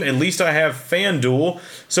my team, at least I have FanDuel.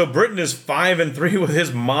 So Britain is 5-3 with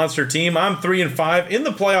his monster team. I'm 3-5 in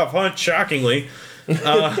the playoff hunt, shockingly.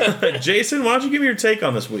 Jason, why don't you give me your take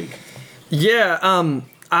on this week? Yeah,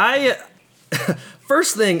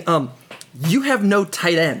 first thing, you have no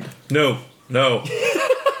tight end. No.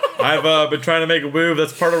 I've been trying to make a move.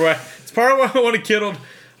 That's part of why I want to Kittle.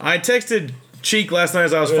 I texted Cheek last night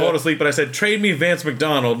as I was falling asleep, but I said, trade me Vance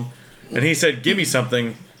McDonald. And he said, give me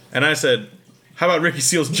something. And I said, how about Ricky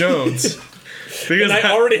Seals-Jones? Because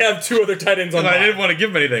I already have 2 other tight ends on I didn't want to give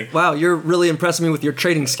him anything. Wow, you're really impressing me with your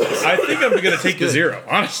trading skills. I think I'm going to take the 0,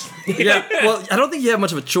 honestly. Yeah, well, I don't think you have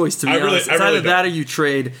much of a choice, to be honest. It's either that or you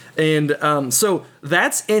trade. And so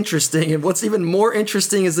that's interesting. And what's even more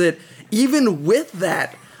interesting is that even with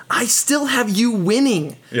that, I still have you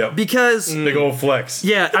winning. Yeah. Because... Big old flex.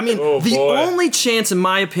 Yeah, I mean, the only chance, in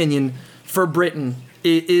my opinion, for Britain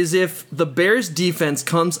is if the Bears' defense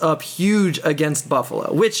comes up huge against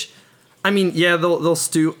Buffalo, which... I mean, yeah,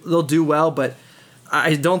 they'll do well, but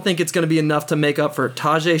I don't think it's going to be enough to make up for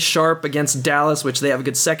Tajay Sharp against Dallas, which they have a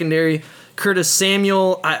good secondary. Curtis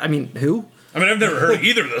Samuel, I mean, who? I mean, I've never heard of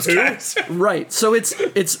either of those guys. Right, so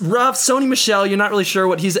it's rough. Sony Michel, you're not really sure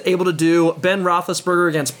what he's able to do. Ben Roethlisberger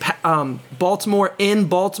against Baltimore in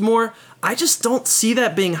Baltimore. I just don't see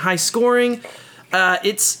that being high scoring.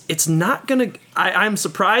 It's not gonna. I'm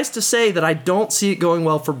surprised to say that I don't see it going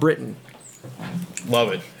well for Britain.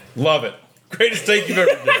 Love it. Greatest take you've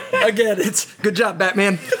ever done. Again, it's good job,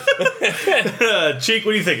 Batman. Cheek,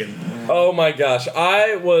 what are you thinking? Oh my gosh,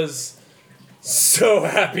 I was so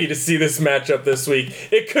happy to see this matchup this week.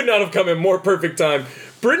 It could not have come in more perfect time.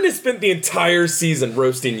 Britain has spent the entire season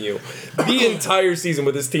roasting you. The entire season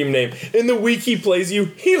with his team name. In the week he plays you,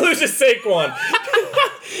 he loses Saquon.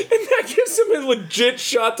 And that gives him a legit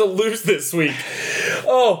shot to lose this week.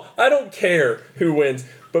 Oh, I don't care who wins.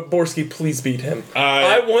 But Borski, please beat him.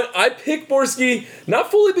 I pick Borski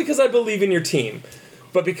not fully because I believe in your team,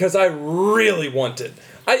 but because I really want it.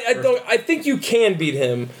 I think you can beat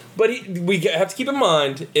him, but we have to keep in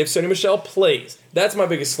mind if Sony Michel plays. That's my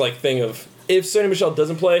biggest thing of if Sony Michel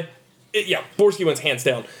doesn't play, Borski wins hands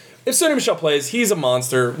down. If Sony Michel plays, he's a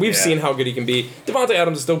monster. We've seen how good he can be. Devontae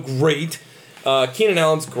Adams is still great. Keenan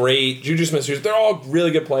Allen's great. Juju Smith-Schuster, they're all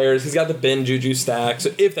really good players. He's got the Ben Juju stack.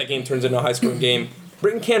 So if that game turns into a high-scoring game,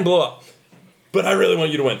 Britain can blow up. But I really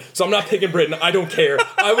want you to win. So I'm not picking Britain. I don't care.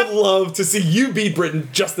 I would love to see you beat Britain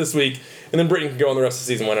just this week. And then Britain can go on the rest of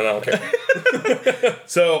the season winning. I don't care.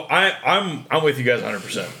 So I'm with you guys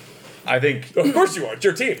 100%. I think... Of course you are. It's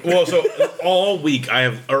your team. Well, so all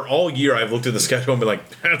year I've looked at the schedule and been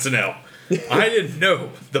like, that's an L. I didn't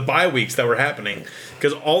know the bye weeks that were happening.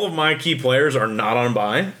 Because all of my key players are not on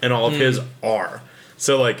bye, and all of his are.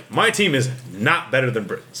 So, my team is not better than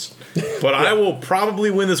Britain's. But I will probably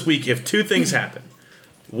win this week if two things happen.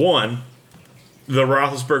 One, the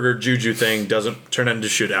Roethlisberger Juju thing doesn't turn into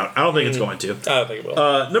shootout. I don't think it's going to. I don't think it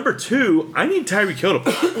will. Number two, I need Tyreek Hill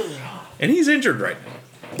to play. And he's injured right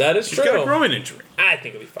now. That is true. He's got a growing injury. I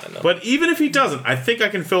think it'll be fine, though. But even if he doesn't, I think I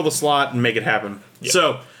can fill the slot and make it happen. Yep.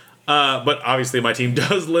 So, but obviously my team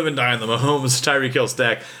does live and die on the Mahomes Tyreek Hill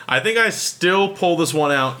stack. I think I still pull this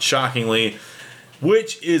one out, shockingly,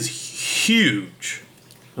 which is huge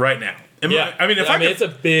right now. It's a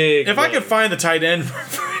big. If I could find the tight end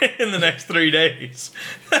in the next 3 days,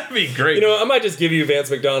 that'd be great. I might just give you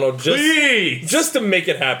Vance McDonald just to make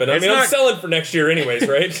it happen. I'm selling for next year anyways,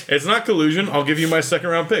 right? It's not collusion. I'll give you my second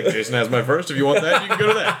round pick. Jason has my first. If you want that, you can go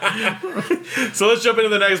to that. So let's jump into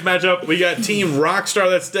the next matchup. We got Team Rockstar.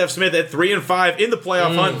 That's Steph Smith at 3-5 in the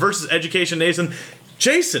playoff hunt versus Education Nation.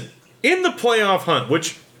 Jason in the playoff hunt,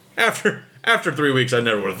 which after 3 weeks, I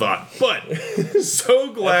never would have thought. But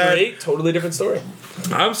so glad. After 8, totally different story.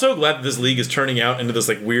 I'm so glad that this league is turning out into this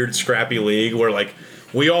weird, scrappy league where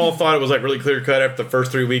we all thought it was really clear cut after the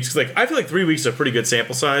first 3 weeks. Because I feel like 3 weeks is a pretty good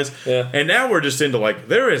sample size. Yeah. And now we're just into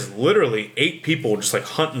there is literally 8 people just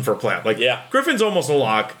hunting for playoff. Griffin's almost a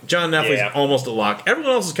lock. John Neffley's almost a lock.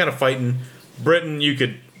 Everyone else is kind of fighting. Britain,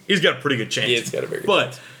 he's got a pretty good chance. He's got a very good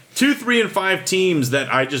chance. 2, 3, and 5 teams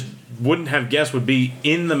that I just wouldn't have guessed would be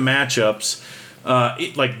in the matchups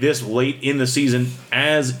this late in the season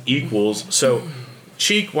as equals. So,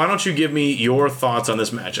 Cheek, why don't you give me your thoughts on this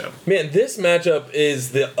matchup? Man, this matchup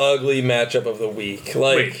is the ugly matchup of the week.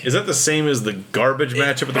 Wait, is that the same as the garbage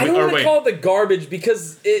matchup of the week? I don't want to call it the garbage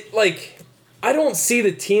because I don't see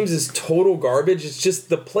the teams as total garbage. It's just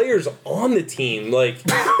the players on the team.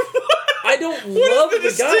 I don't love the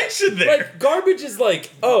distinction there? Garbage is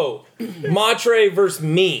Matre versus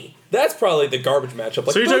me. That's probably the garbage matchup.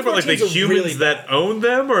 So you're talking about the humans that own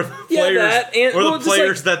them, or the players, the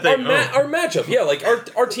players that they own? Our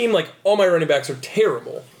matchup, our team. All my running backs are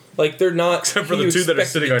terrible. They're not except for the 2 that are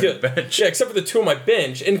sitting on your bench. Yeah, except for the 2 on my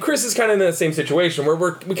bench. And Chris is kind of in that same situation where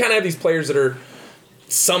we kind of have these players that are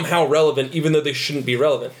somehow relevant, even though they shouldn't be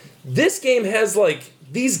relevant. This game has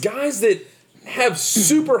these guys that have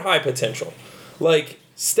super high potential.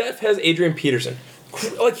 Steph has Adrian Peterson.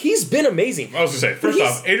 He's been amazing. I was gonna say, first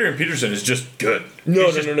off, Adrian Peterson is just good.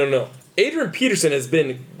 No. Adrian Peterson has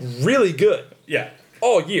been really good. Yeah.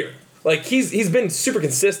 All year. He's been super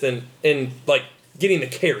consistent in getting the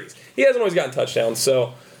carries. He hasn't always gotten touchdowns,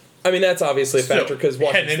 so that's obviously a factor because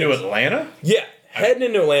heading into Atlanta? Yeah. Heading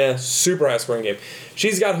into Atlanta, super high scoring game.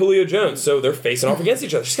 She's got Julio Jones, so they're facing off against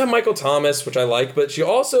each other. She's got Michael Thomas, which I like, but she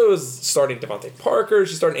also is starting Devontae Parker.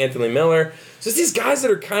 She's starting Anthony Miller. So it's these guys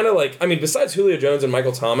that are kind of besides Julio Jones and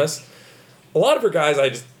Michael Thomas, a lot of her guys, I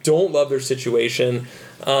just don't love their situation.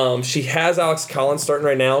 She has Alex Collins starting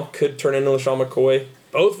right now. Could turn into LaShawn McCoy.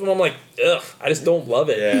 both of them I'm like, ugh, I just don't love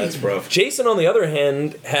it. Yeah, that's rough. Jason, on the other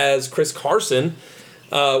hand, has Chris Carson,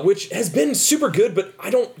 which has been super good, but I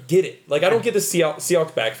don't get it. Like, I don't get the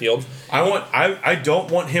Seahawks backfield. I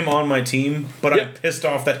don't want him on my team, but Yep. I'm pissed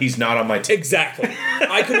off that he's not on my team. Exactly.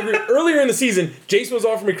 I could agree. Earlier in the season, Jason was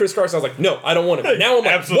offering me Chris Carson. I was like, no, I don't want him. Now I'm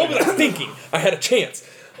like, Absolutely. what was I thinking? I had a chance.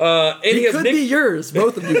 And he He has could Nick. be yours,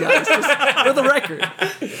 both of you guys, just for the record.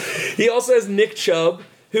 He also has Nick Chubb,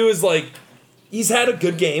 who is like, he's had a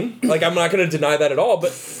good game. Like, I'm not going to deny that at all,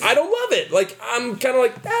 but I don't love it. Like, I'm kind of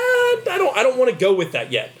like, I don't want to go with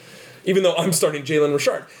that yet. Even though I'm starting Jalen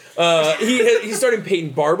Richard. He's starting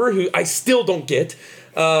Peyton Barber, who I still don't get.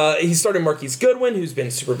 He's starting Marquise Goodwin, who's been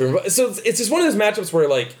super good. So it's just one of those matchups where,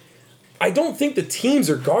 like, I don't think the teams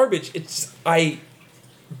are garbage.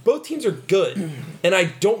 Both teams are good, and I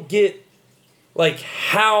don't get, like,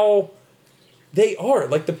 how they are.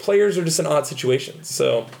 Like, the players are just in odd situations.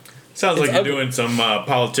 So Sounds like It's you're ugly. doing some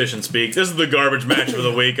politician speak. This is the garbage match of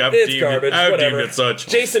the week. I've it's deemed garbage. I've Whatever. deemed it such.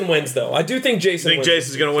 Jason wins, though. I do think Jason Think wins.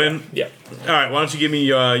 Jason's going to win? Yeah. All right, why don't you give me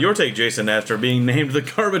your take, Jason, after being named the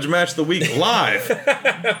garbage match of the week live?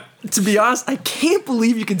 To be honest, I can't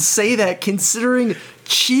believe you can say that considering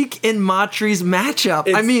Cheek and Matri's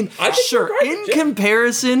matchup. I mean, I think sure, they're garbage, in yeah.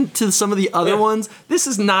 comparison to some of the other Yeah. ones, this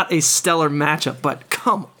is not a stellar matchup, but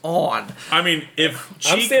come on. I mean, if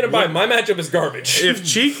Cheek I'm standing by. would- My matchup is garbage. if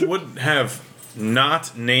Cheek would have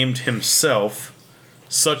not named himself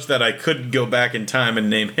such that I could go back in time and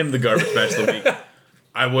name him the garbage match of the week,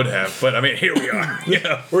 I would have. But, I mean, here we are.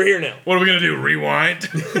 Yeah. We're here now. What are we going to do, rewind?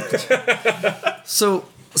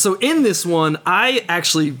 So in this one, I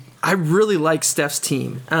really like Steph's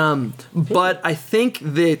team, but I think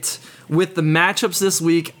that with the matchups this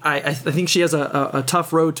week, I think she has a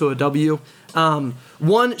tough road to a W.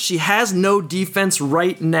 One, she has no defense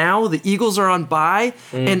right now. The Eagles are on bye,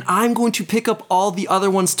 and I'm going to pick up all the other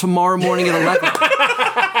ones tomorrow morning at 11.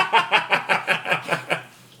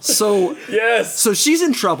 So Yes. so she's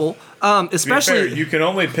in trouble, To be especially. fair, you can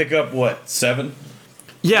only pick up, what, 7?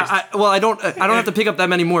 Yeah, I don't have to pick up that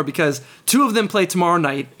many more because 2 of them play tomorrow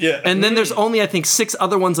night. Yeah. And then there's only, I think, 6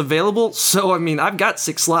 other ones available. So, I mean, I've got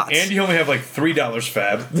 6 slots. And you only have like $3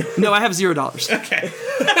 fab. No, I have $0. Okay.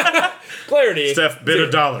 Clarity. Steph,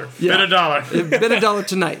 bid $1. Yeah. Bid $1. Been $1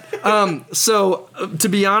 tonight. To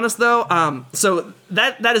be honest, though, so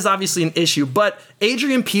that is obviously an issue. But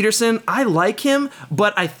Adrian Peterson, I like him,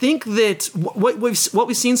 but I think that what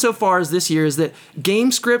we've seen so far is this year is that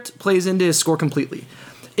game script plays into his score completely.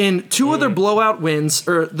 In 2 of their blowout wins,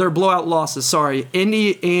 or their blowout losses, sorry,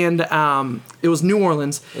 Indy and it was New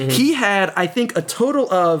Orleans, he had, I think, a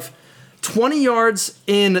total of 20 yards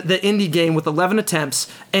in the Indy game with 11 attempts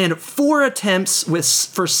and 4 attempts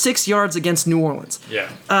for 6 yards against New Orleans. Yeah.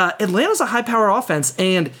 Atlanta's a high-power offense,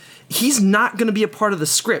 and he's not going to be a part of the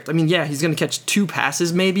script. I mean, yeah, he's going to catch 2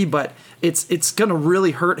 passes maybe, but it's going to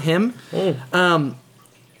really hurt him.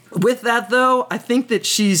 With that, though, I think that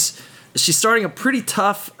she's starting a pretty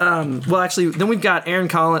tough. Well, actually, then we've got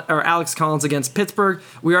Alex Collins against Pittsburgh.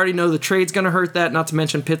 We already know the trade's going to hurt that. Not to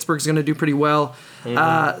mention Pittsburgh's going to do pretty well.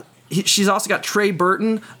 She's also got Trey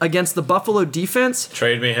Burton against the Buffalo defense.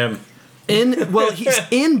 Trade me him. He's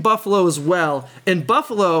in Buffalo as well. In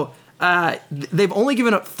Buffalo, they've only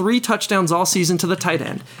given up 3 touchdowns all season to the tight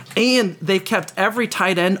end, and they've kept every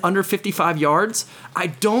tight end under 55 yards. I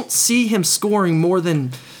don't see him scoring more than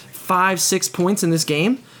 5-6 points in this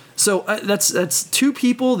game. So that's 2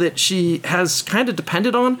 people that she has kind of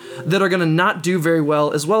depended on that are going to not do very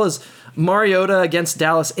well as Mariota against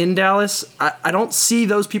Dallas in Dallas. I don't see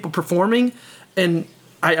those people performing, and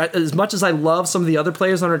I as much as I love some of the other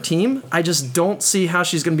players on her team, I just don't see how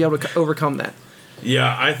she's going to be able to overcome that.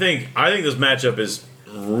 Yeah, I think this matchup is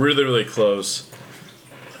really, really close.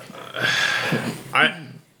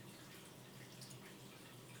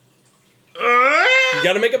 You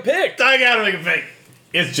got to make a pick. I gotta make a pick.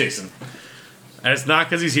 It's Jason, and it's not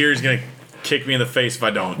because he's here. He's gonna kick me in the face if I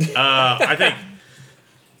don't. I think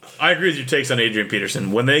I agree with your takes on Adrian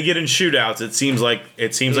Peterson. When they get in shootouts, it seems like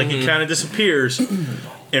he kind of disappears.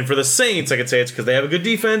 And for the Saints, I could say it's because they have a good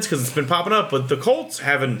defense because it's been popping up. But the Colts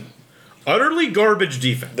have an utterly garbage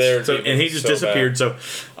defense. And he just disappeared. Bad. So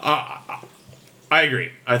I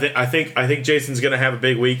agree. I think Jason's gonna have a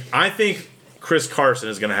big week. I think Chris Carson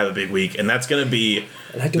is going to have a big week, and that's going to be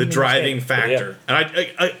the driving factor. Yeah.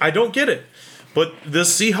 And I don't get it. But the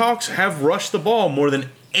Seahawks have rushed the ball more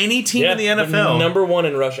than any team in the NFL. Number 1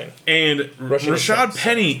 in rushing. And Rushing Rashad attempts.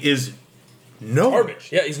 Penny is nowhere.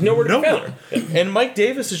 Garbage. Yeah, he's nowhere to be found. And Mike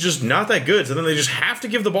Davis is just not that good. So then they just have to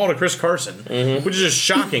give the ball to Chris Carson, which is just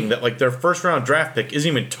shocking that like their first round draft pick isn't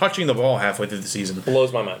even touching the ball halfway through the season.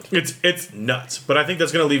 Blows my mind. It's nuts. But I think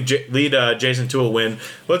that's going to lead Jason to a win.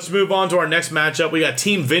 Let's move on to our next matchup. We got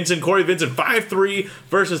Team Vincent, Corey Vincent, 5-3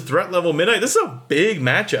 versus Threat Level Midnight. This is a big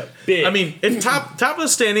matchup. Big. I mean, it's top of the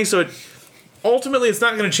standing, so ultimately it's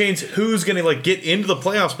not going to change who's going to like get into the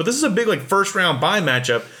playoffs. But this is a big like first round bye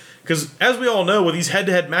matchup. Because, as we all know, with these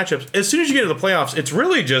head-to-head matchups, as soon as you get into the playoffs, it's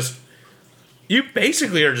really just... You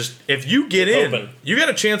basically are just... If you get in, you got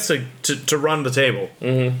a chance to run the table.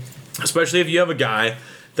 Mm-hmm. Especially if you have a guy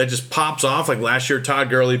that just pops off, like last year,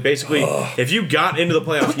 Todd Gurley. Basically, if you got into the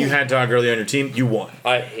playoffs and you had Todd Gurley on your team, you won.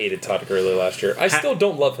 I hated Todd Gurley last year. I still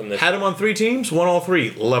don't love him this year. Had him on 3 teams, won all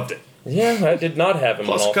 3. Loved it. Yeah, I did not have him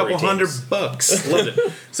Plus on all 3 a couple $100. Loved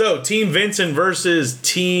it. So, Team Vincent versus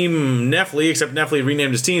Team Neffley, except Neffley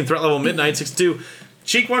renamed his team. Threat Level Midnight 6-2.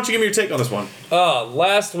 Cheek, why don't you give me your take on this one?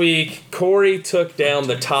 Last week, Corey took down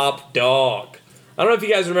the top dog. I don't know if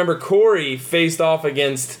you guys remember, Corey faced off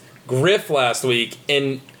against Griff last week,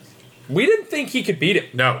 and we didn't think he could beat him.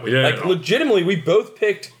 No, we didn't. Like, legitimately, we both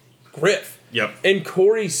picked Griff. Yep. And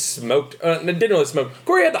Corey smoked. Didn't really smoke.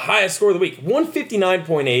 Corey had the highest score of the week,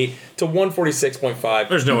 159.8 to 146.5.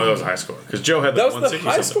 There's no way that was a high score because Joe had That was 160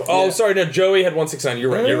 the highest score. something. Oh, sorry, no, Joey had 169.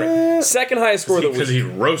 You're right. Second highest score of the week. Because he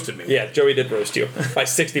roasted me. Yeah, Joey did roast you by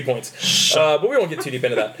 60 points. But we won't get too deep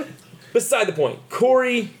into that. Beside the point,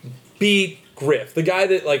 Corey beat Griff, the guy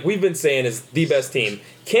that like we've been saying is the best team.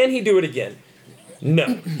 Can he do it again?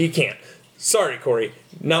 No, he can't. Sorry, Corey.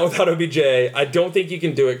 Not without OBJ. I don't think you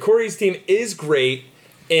can do it. Corey's team is great,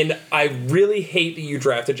 and I really hate that you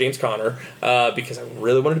drafted James Conner because I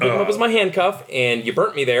really wanted to pick him up as my handcuff, and you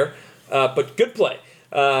burnt me there. But good play.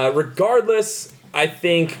 Regardless, I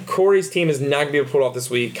think Corey's team is not going to be able to pull it off this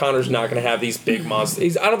week. Connor's not going to have these big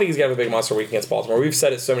monsters. I don't think he's going to have a big monster week against Baltimore. We've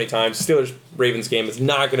said it so many times. Steelers-Ravens game is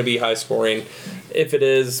not going to be high scoring. If it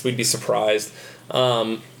is, we'd be surprised.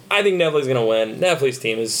 I think Neffley's going to win. Neffley's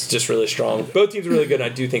team is just really strong. Both teams are really good, and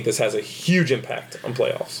I do think this has a huge impact on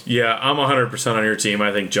playoffs. Yeah, I'm 100% on your team.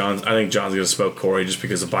 I think John's going to smoke Corey just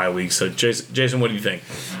because of bye week. So, Jason, what do you think?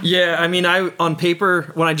 Yeah, I mean, on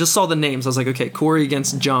paper, when I just saw the names, I was like, okay, Corey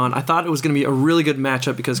against John. I thought it was going to be a really good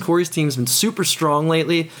matchup because Corey's team's been super strong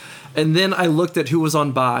lately. And then I looked at who was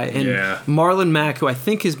on bye, and Marlon Mack, who I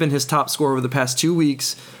think has been his top scorer over the past 2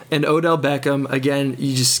 weeks, and Odell Beckham. Again,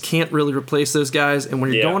 you just can't really replace those guys. And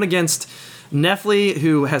when you're going against Neffley,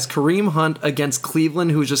 who has Kareem Hunt against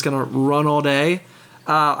Cleveland, who's just going to run all day,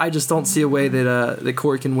 I just don't see a way that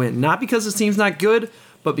Corey can win. Not because his team's not good,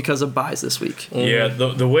 but because of buys this week. Yeah,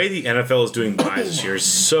 the way the NFL is doing buys this year is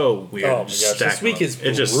so weird. Oh my gosh, this week is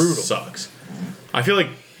brutal. It just sucks. I feel like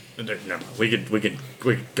we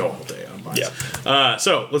could go all day on buys. Yeah.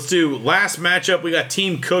 So let's do last matchup. We got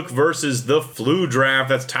Team Cook versus the Flu Draft.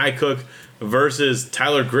 That's Ty Cook versus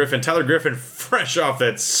Tyler Griffin. Tyler Griffin, fresh off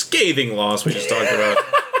that scathing loss we just talked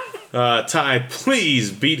about. Ty,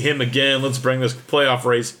 please beat him again. Let's bring this playoff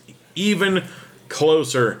race even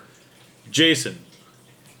closer. Jason,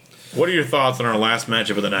 what are your thoughts on our last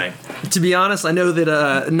matchup of the night? To be honest, I know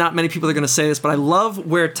that not many people are going to say this, but I love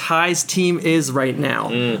where Ty's team is right now.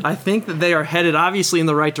 I think that they are headed, obviously, in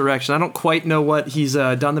the right direction. I don't quite know what he's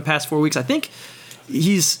done the past 4 weeks. I think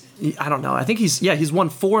he's won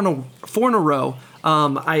four in a row.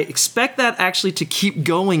 I expect that actually to keep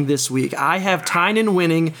going this week. I have Tynan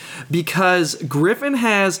winning because Griffin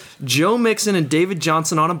has Joe Mixon and David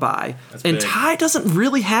Johnson on a bye, and Ty doesn't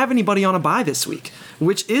really have anybody on a bye this week,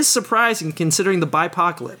 which is surprising considering the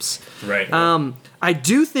bye-pocalypse. Right. I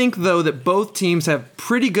do think, though, that both teams have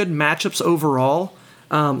pretty good matchups overall,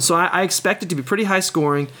 so I expect it to be pretty high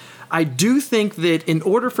scoring. I do think that in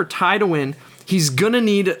order for Ty to win, he's going to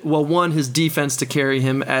need, one, his defense to carry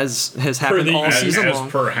him, as has happened all season long.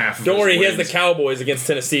 Per half. Don't worry, he has the Cowboys against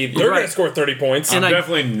Tennessee. They're going to score 30 points. I'm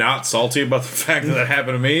definitely not salty about the fact that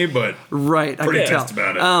happened to me, but pretty pissed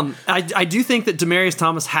about it. I do think that Demaryius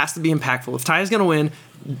Thomas has to be impactful. If Ty is going to win,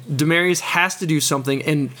 Demaryius has to do something,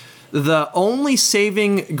 and the only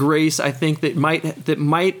saving grace I think that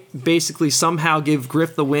might basically somehow give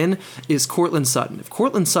Griff the win is Courtland Sutton. If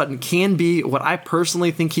Courtland Sutton can be what I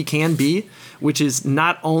personally think he can be, which is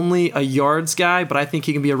not only a yards guy, but I think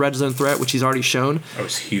he can be a red zone threat, which he's already shown. That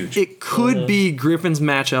was huge. It could be Griffin's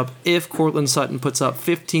matchup if Courtland Sutton puts up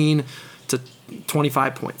 15 to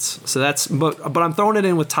 25 points. So but I'm throwing it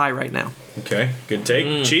in with Ty right now. Okay, good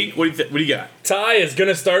take. Cheek, what do you got? Ty is going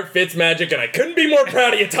to start Fitzmagic, and I couldn't be more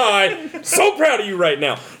proud of you, Ty. So proud of you right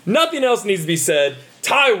now. Nothing else needs to be said.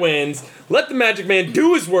 Ty wins. Let the Magic Man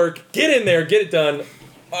do his work. Get in there. Get it done.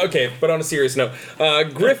 okay, but on a serious note,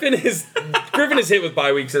 Griffin is hit with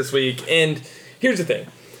bye weeks this week, and here's the thing: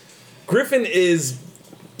 Griffin is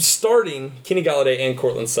starting Kenny Galladay and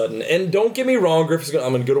Cortland Sutton, and don't get me wrong, I'm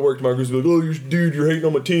gonna go to work tomorrow. Griff's like, oh, you're hating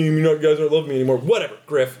on my team. You guys aren't loving me anymore. Whatever,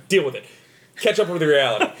 Griff, deal with it. Catch up with the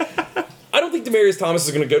reality. I don't think Demaryius Thomas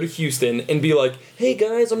is going to go to Houston and be like, hey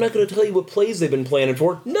guys, I'm not going to tell you what plays they've been planning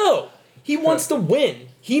for. No, he wants to win.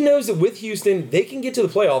 He knows that with Houston, they can get to the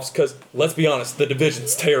playoffs because, let's be honest, the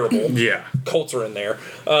division's terrible. Yeah. Colts are in there.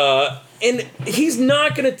 And he's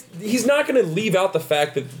not gonna leave out the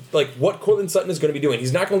fact that like what Cortland Sutton is gonna be doing.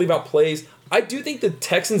 He's not gonna leave out plays. I do think the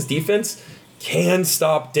Texans defense can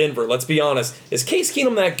stop Denver. Let's be honest. Is Case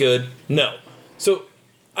Keenum that good? No. So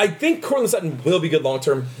I think Cortland Sutton will be good long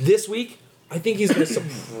term. This week, I think he's gonna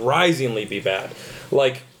surprisingly be bad.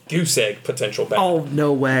 Like goose egg potential bad. Oh,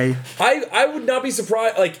 no way. I would not be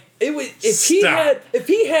surprised. Like it would if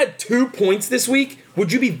he had 2 points this week.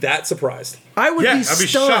 Would you be that surprised? I would be I'd be stunned.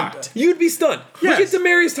 shocked. You'd be stunned. Yes. Look at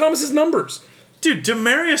Demaryius Thomas's numbers. Dude,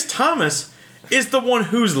 Demaryius Thomas is the one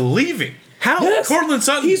who's leaving. How? Yes. Cortland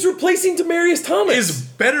Sutton He's replacing Demaryius Thomas. is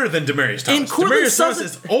better than Demaryius Thomas. And Cortland Demaryius Thomas Sutton-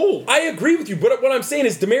 is old. I agree with you, but what I'm saying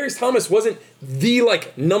is Demaryius Thomas wasn't the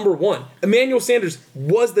number one. Emmanuel Sanders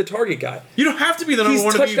was the target guy. You don't have to be the number He's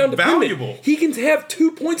one to be touchdown dependent. valuable. He can have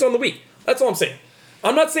 2 points on the week. That's all I'm saying.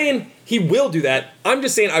 I'm not saying he will do that. I'm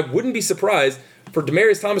just saying I wouldn't be surprised for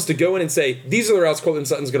Demaryius Thomas to go in and say, these are the routes Cortland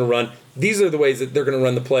Sutton's going to run. These are the ways that they're going to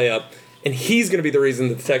run the play up. And he's going to be the reason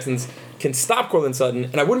that the Texans can stop Cortland Sutton.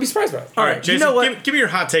 And I wouldn't be surprised by it. All right, Jason, know what? give me your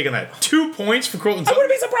hot take on that. 2 points for Cortland I Sutton.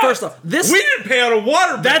 wouldn't be surprised. First off, this We didn't pay out a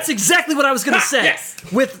water bill. that's exactly what I was going to say. yes.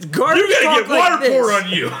 With garbage You're going talk to get water like this, poured on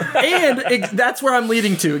you. and that's where I'm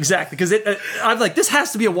leading to exactly because I'm like, this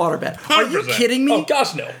has to be a water bet. Are you 100%. kidding me? Oh,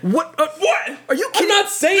 gosh, no. What? What? Are you I'm kidding? not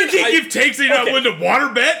saying You can't give takes that you're not Okay. willing to water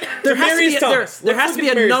bet? There has to be Demaryius Thomas. there Let's has to look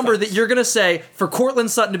be at a Demaryius number Thomas. that you're going to say for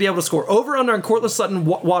Cortland Sutton to be able to score over under on Cortland Sutton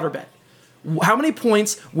water bet. How many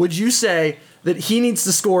points would you say that he needs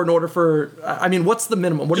to score in order for? I mean, what's the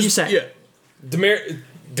minimum? What are you saying? Yeah. Demaryius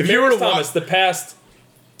you were to Thomas, the past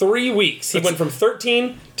 3 weeks, he went from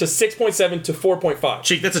 13 to 6.7 to 4.5.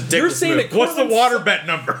 Cheek, that's a You're ridiculous saying move. that What's the Cortland water Sutton- bet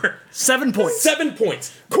number? 7 points. 7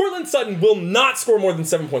 points. Cortland Sutton will not score more than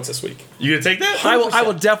 7 points this week. You gonna take that? I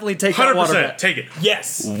will definitely take that water 100%. bet. Take it.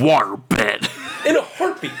 Yes. Water bet. In a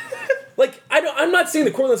heartbeat. I'm not saying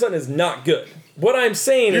that Cortland Sutton is not good. What I'm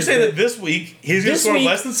saying You're is saying that this week he's going to This score week-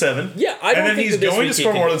 less than 7. Yeah, I don't And then think he's that this going to week he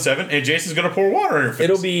score can- more than 7, and Jason's going to pour water in your face.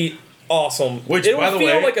 it'll be awesome. Which, it'll by the feel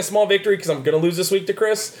way- like a small victory because I'm going to lose this week to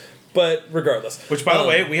Chris. But regardless. Which, by the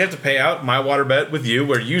way, we have to pay out my water bet with you,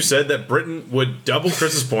 where you said that Britain would double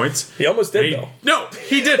Chris's points. He almost did, He- though. No,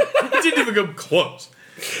 he did. He didn't even come close.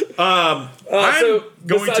 I'm So,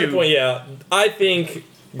 going beside to. the point, yeah, I think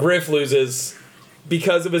Griff loses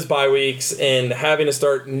because of his bye weeks and having to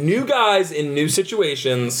start new guys in new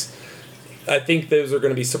situations. I think those are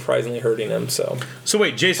going to be surprisingly hurting him. So, So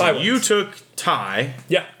wait, Jason, 5 wins. you took Ty.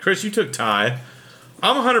 yeah. Chris, you took Ty.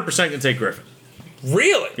 I'm 100% going to take Griffin.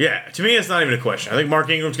 Really? Yeah, to me, it's not even a question. I think Mark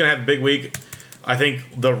Ingram's going to have a big week. I think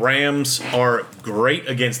the Rams are great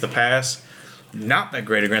against the pass, not that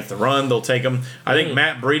great against the run. They'll take them. I think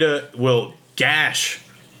Matt Breida will gash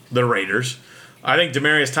the Raiders. I think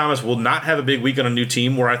Demaryius Thomas will not have a big week on a new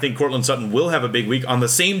team, where I think Cortland Sutton will have a big week on the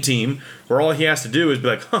same team, where all he has to do is be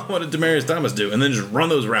like, what did Demaryius Thomas do? And then just run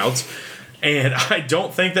those routes. And I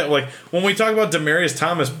don't think that, when we talk about Demaryius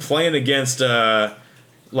Thomas playing against,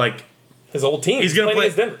 His old team. he's going to play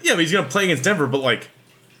against Denver. Yeah, but he's going to play against Denver, but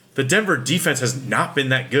the Denver defense has not been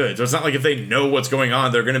that good. So it's not like if they know what's going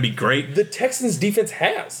on, they're going to be great. The Texans' defense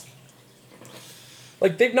has.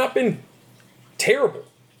 They've not been terrible.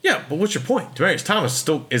 Yeah, but what's your point? Demaryius Thomas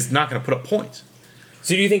still is not going to put up points.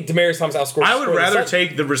 So do you think Demaryius Thomas outscores? I would Cortland rather Sutton?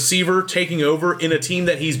 take the receiver taking over in a team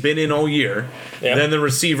that he's been in all year Yeah. than the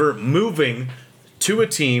receiver moving to a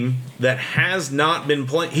team that has not been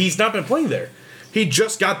playing. He's not been playing there. He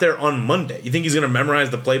just got there on Monday. You think he's going to memorize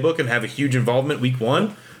the playbook and have a huge involvement week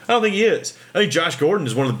 1? I don't think he is. I think Josh Gordon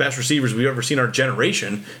is one of the best receivers we've ever seen in our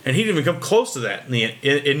generation, and he didn't even come close to that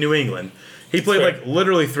in New England. He played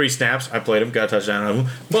literally 3 snaps. I played him, got a touchdown out of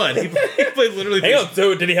him. But he played literally 3 Hang on.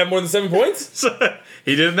 So did he have more than 7 points?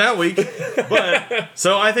 He did in that week. But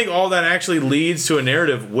so I think all that actually leads to a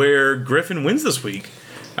narrative where Griffin wins this week.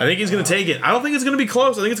 I think he's going to take it. I don't think it's going to be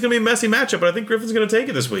close. I think it's going to be a messy matchup, but I think Griffin's going to take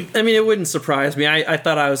it this week. I mean, it wouldn't surprise me. I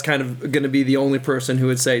thought I was kind of going to be the only person who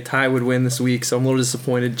would say Ty would win this week, so I'm a little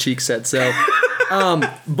disappointed Cheek said so.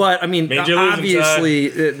 But, I mean, Made you lose him, obviously,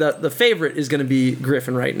 the favorite is going to be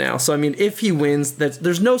Griffin right now. So, I mean, if he wins,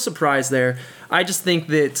 there's no surprise there. I just think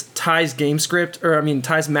that Ty's game script,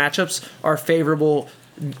 Ty's matchups are favorable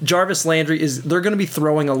Jarvis Landry they're going to be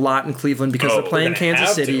throwing a lot in Cleveland because they're playing they're gonna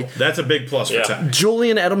Kansas have City. to. That's a big plus for Ty.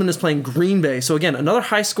 Julian Edelman is playing Green Bay. So again, another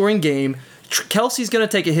high-scoring game. Kelsey's going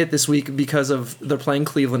to take a hit this week because of they're playing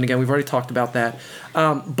Cleveland again. We've already talked about that.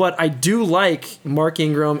 But I do like Mark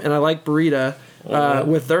Ingram and I like Burita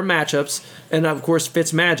with their matchups. And, of course,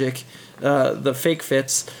 Fitzmagic, the fake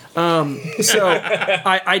Fitz. So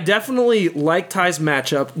I definitely like Ty's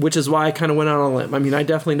matchup, which is why I kind of went out on a limb. I mean, I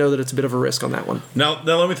definitely know that it's a bit of a risk on that one. Now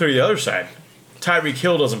let me throw you the other side. Tyreek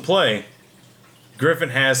Hill doesn't play. Griffin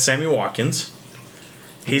has Sammy Watkins.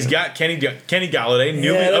 He's got Kenny Galladay,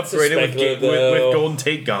 newly that's upgraded with Golden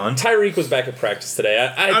Tate gone. Tyreek was back at practice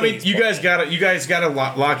today. I mean, you guys gotta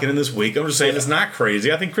lock it in this week. I'm just saying it's not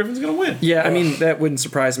crazy. I think Griffin's gonna win. Yeah, I mean, that wouldn't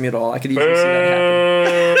surprise me at all. I could easily see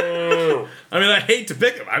that happen. I mean, I hate to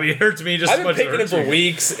pick him. I mean, it hurts me just as I've much been as it picking him hurts for you.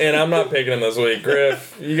 weeks, and I'm not picking him this week.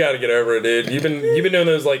 Griff, you got to get over it, dude. You've been doing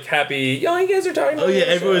those like happy. You guys are talking. Oh yeah,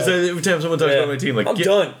 every time someone talks about my team, like I'm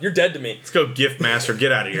done. You're dead to me. Let's go, Gift Master.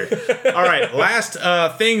 Get out of here. All right, last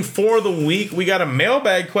thing for the week. We got a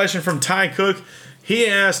mailbag question from Ty Cook. He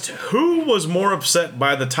asked, who was more upset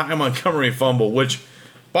by the Ty Montgomery fumble, which,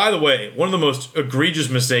 by the way, one of the most egregious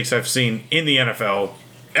mistakes I've seen in the NFL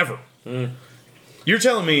ever. You're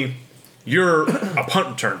telling me you're a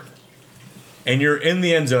punt returner, and you're in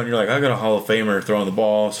the end zone, you're like, I got a Hall of Famer throwing the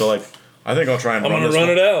ball, so, like, I think I'll try and run this run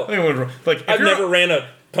one. it out. I think I'm gonna, like, I've never ran a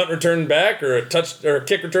punt return back or a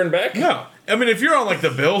kick return back. No. I mean, if you're on, like,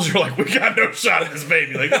 the Bills, you're like, we got no shot at this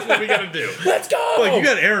baby. Like, that's what we got to do. Let's go! Like, you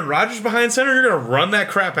got Aaron Rodgers behind center, you're going to run that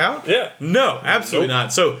crap out? Yeah. No, absolutely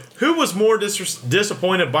not. So, who was more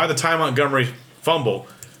disappointed by the Ty Montgomery fumble?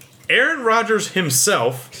 Aaron Rodgers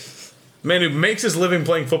himself, man who makes his living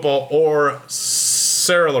playing football, or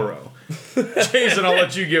Sarah LaRoe? Jason, I'll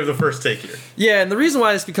let you give the first take here. Yeah, and the reason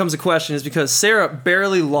why this becomes a question is because Sarah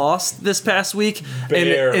barely lost this past week.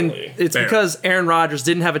 Barely. And it's because Aaron Rodgers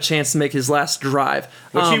didn't have a chance to make his last drive.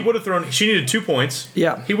 Which he would have thrown. She needed 2 points.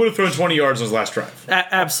 Yeah. He would have thrown 20 yards on his last drive.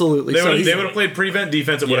 Absolutely. They would have played prevent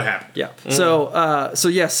defense. It would have happened. Yeah. So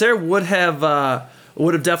yeah, Sarah would have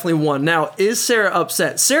definitely won. Now, is Sarah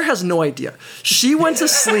upset? Sarah has no idea. She went to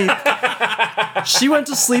sleep. She went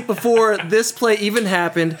to sleep before this play even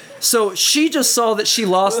happened. So she just saw that she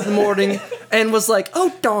lost in the morning and was like,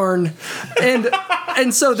 "Oh darn!"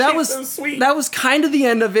 And so that was so sweet. That was kind of the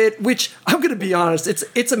end of it. Which I'm gonna be honest,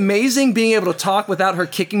 it's amazing being able to talk without her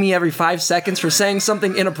kicking me every 5 seconds for saying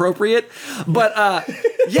something inappropriate. But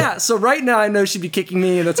yeah, so right now I know she'd be kicking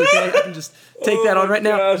me, and that's okay. I can just take that on right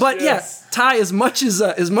now. gosh, But yes. yeah, Ty, as much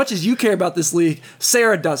as you care about this league,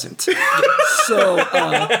 Sarah doesn't. So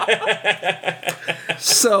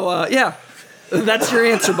yeah, that's your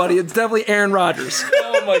answer, buddy. It's definitely Aaron Rodgers.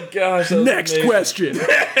 Oh my gosh. that was Next amazing. question.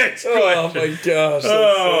 Oh my gosh. That was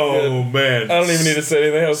so good. Man. I don't even need to say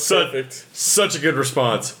anything. That was perfect. Such a good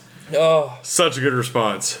response. Oh, Such a good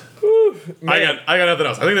response. man. I got nothing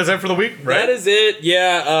else. I think that's it for the week, right? That is it.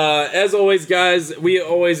 Yeah. As always, guys, we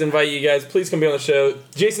always invite you guys. Please come be on the show.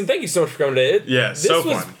 Jason, thank you so much for coming today. Yeah, so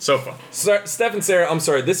fun. So fun. Steph and Sarah, I'm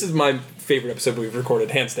sorry. This is my favorite episode we've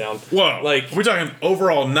recorded, hands down. Whoa. Like, we're talking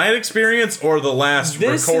overall night experience or the last this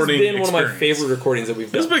has recording been one of my experience? favorite recordings that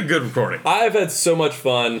we've This done. has been good recording. I've had so much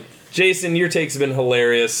fun. Jason, your takes have been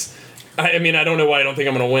hilarious. I mean, I don't know why I don't think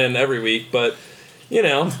I'm going to win every week, but, you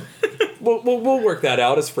know, we'll work that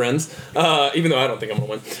out as friends, even though I don't think I'm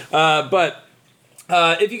going to win. But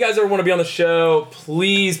if you guys ever want to be on the show,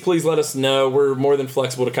 please let us know. We're more than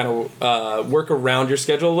flexible to kind of work around your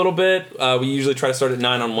schedule a little bit. We usually try to start at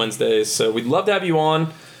 9 on Wednesdays, so we'd love to have you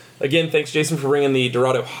on. Again, thanks, Jason, for bringing the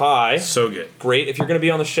Dorado High. So good. Great. If you're going to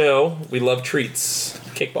be on the show, we love treats.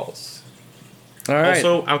 Kickballs. All right.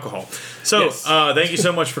 Also, alcohol. So, Yes. thank you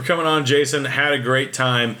so much for coming on, Jason. Had a great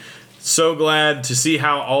time. So glad to see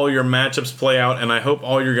how all your matchups play out, and I hope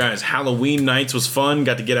all your guys' Halloween nights was fun.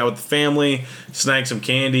 Got to get out with the family, snag some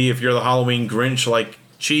candy. If you're the Halloween Grinch like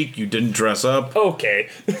Cheek, you didn't dress up. Okay.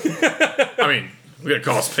 I mean, we gotta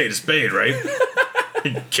call a spade, right? Are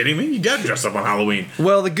you kidding me? You gotta dress up on Halloween.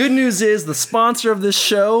 Well, the good news is the sponsor of this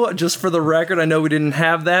show, just for the record, I know we didn't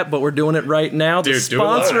have that, but we're doing it right now. The Dude, do it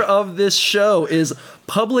sponsor live. of this show is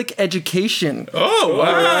Public Education. Oh,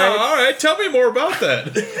 wow. All right. Tell me more about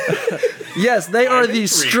that. Yes, they are the intrigued.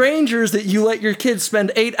 strangers that you let your kids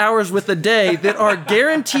spend 8 hours with a day that are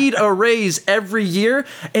guaranteed a raise every year,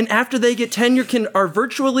 and after they get tenure are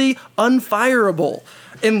virtually unfireable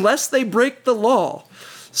unless they break the law.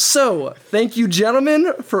 So, thank you,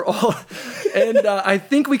 gentlemen, for all. And I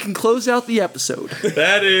think we can close out the episode.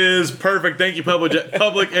 That is perfect. Thank you,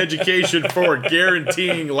 public education, for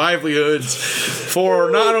guaranteeing livelihoods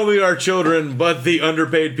for not only our children, but the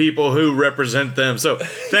underpaid people who represent them. So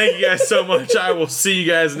thank you guys so much. I will see you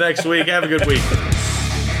guys next week. Have a good week.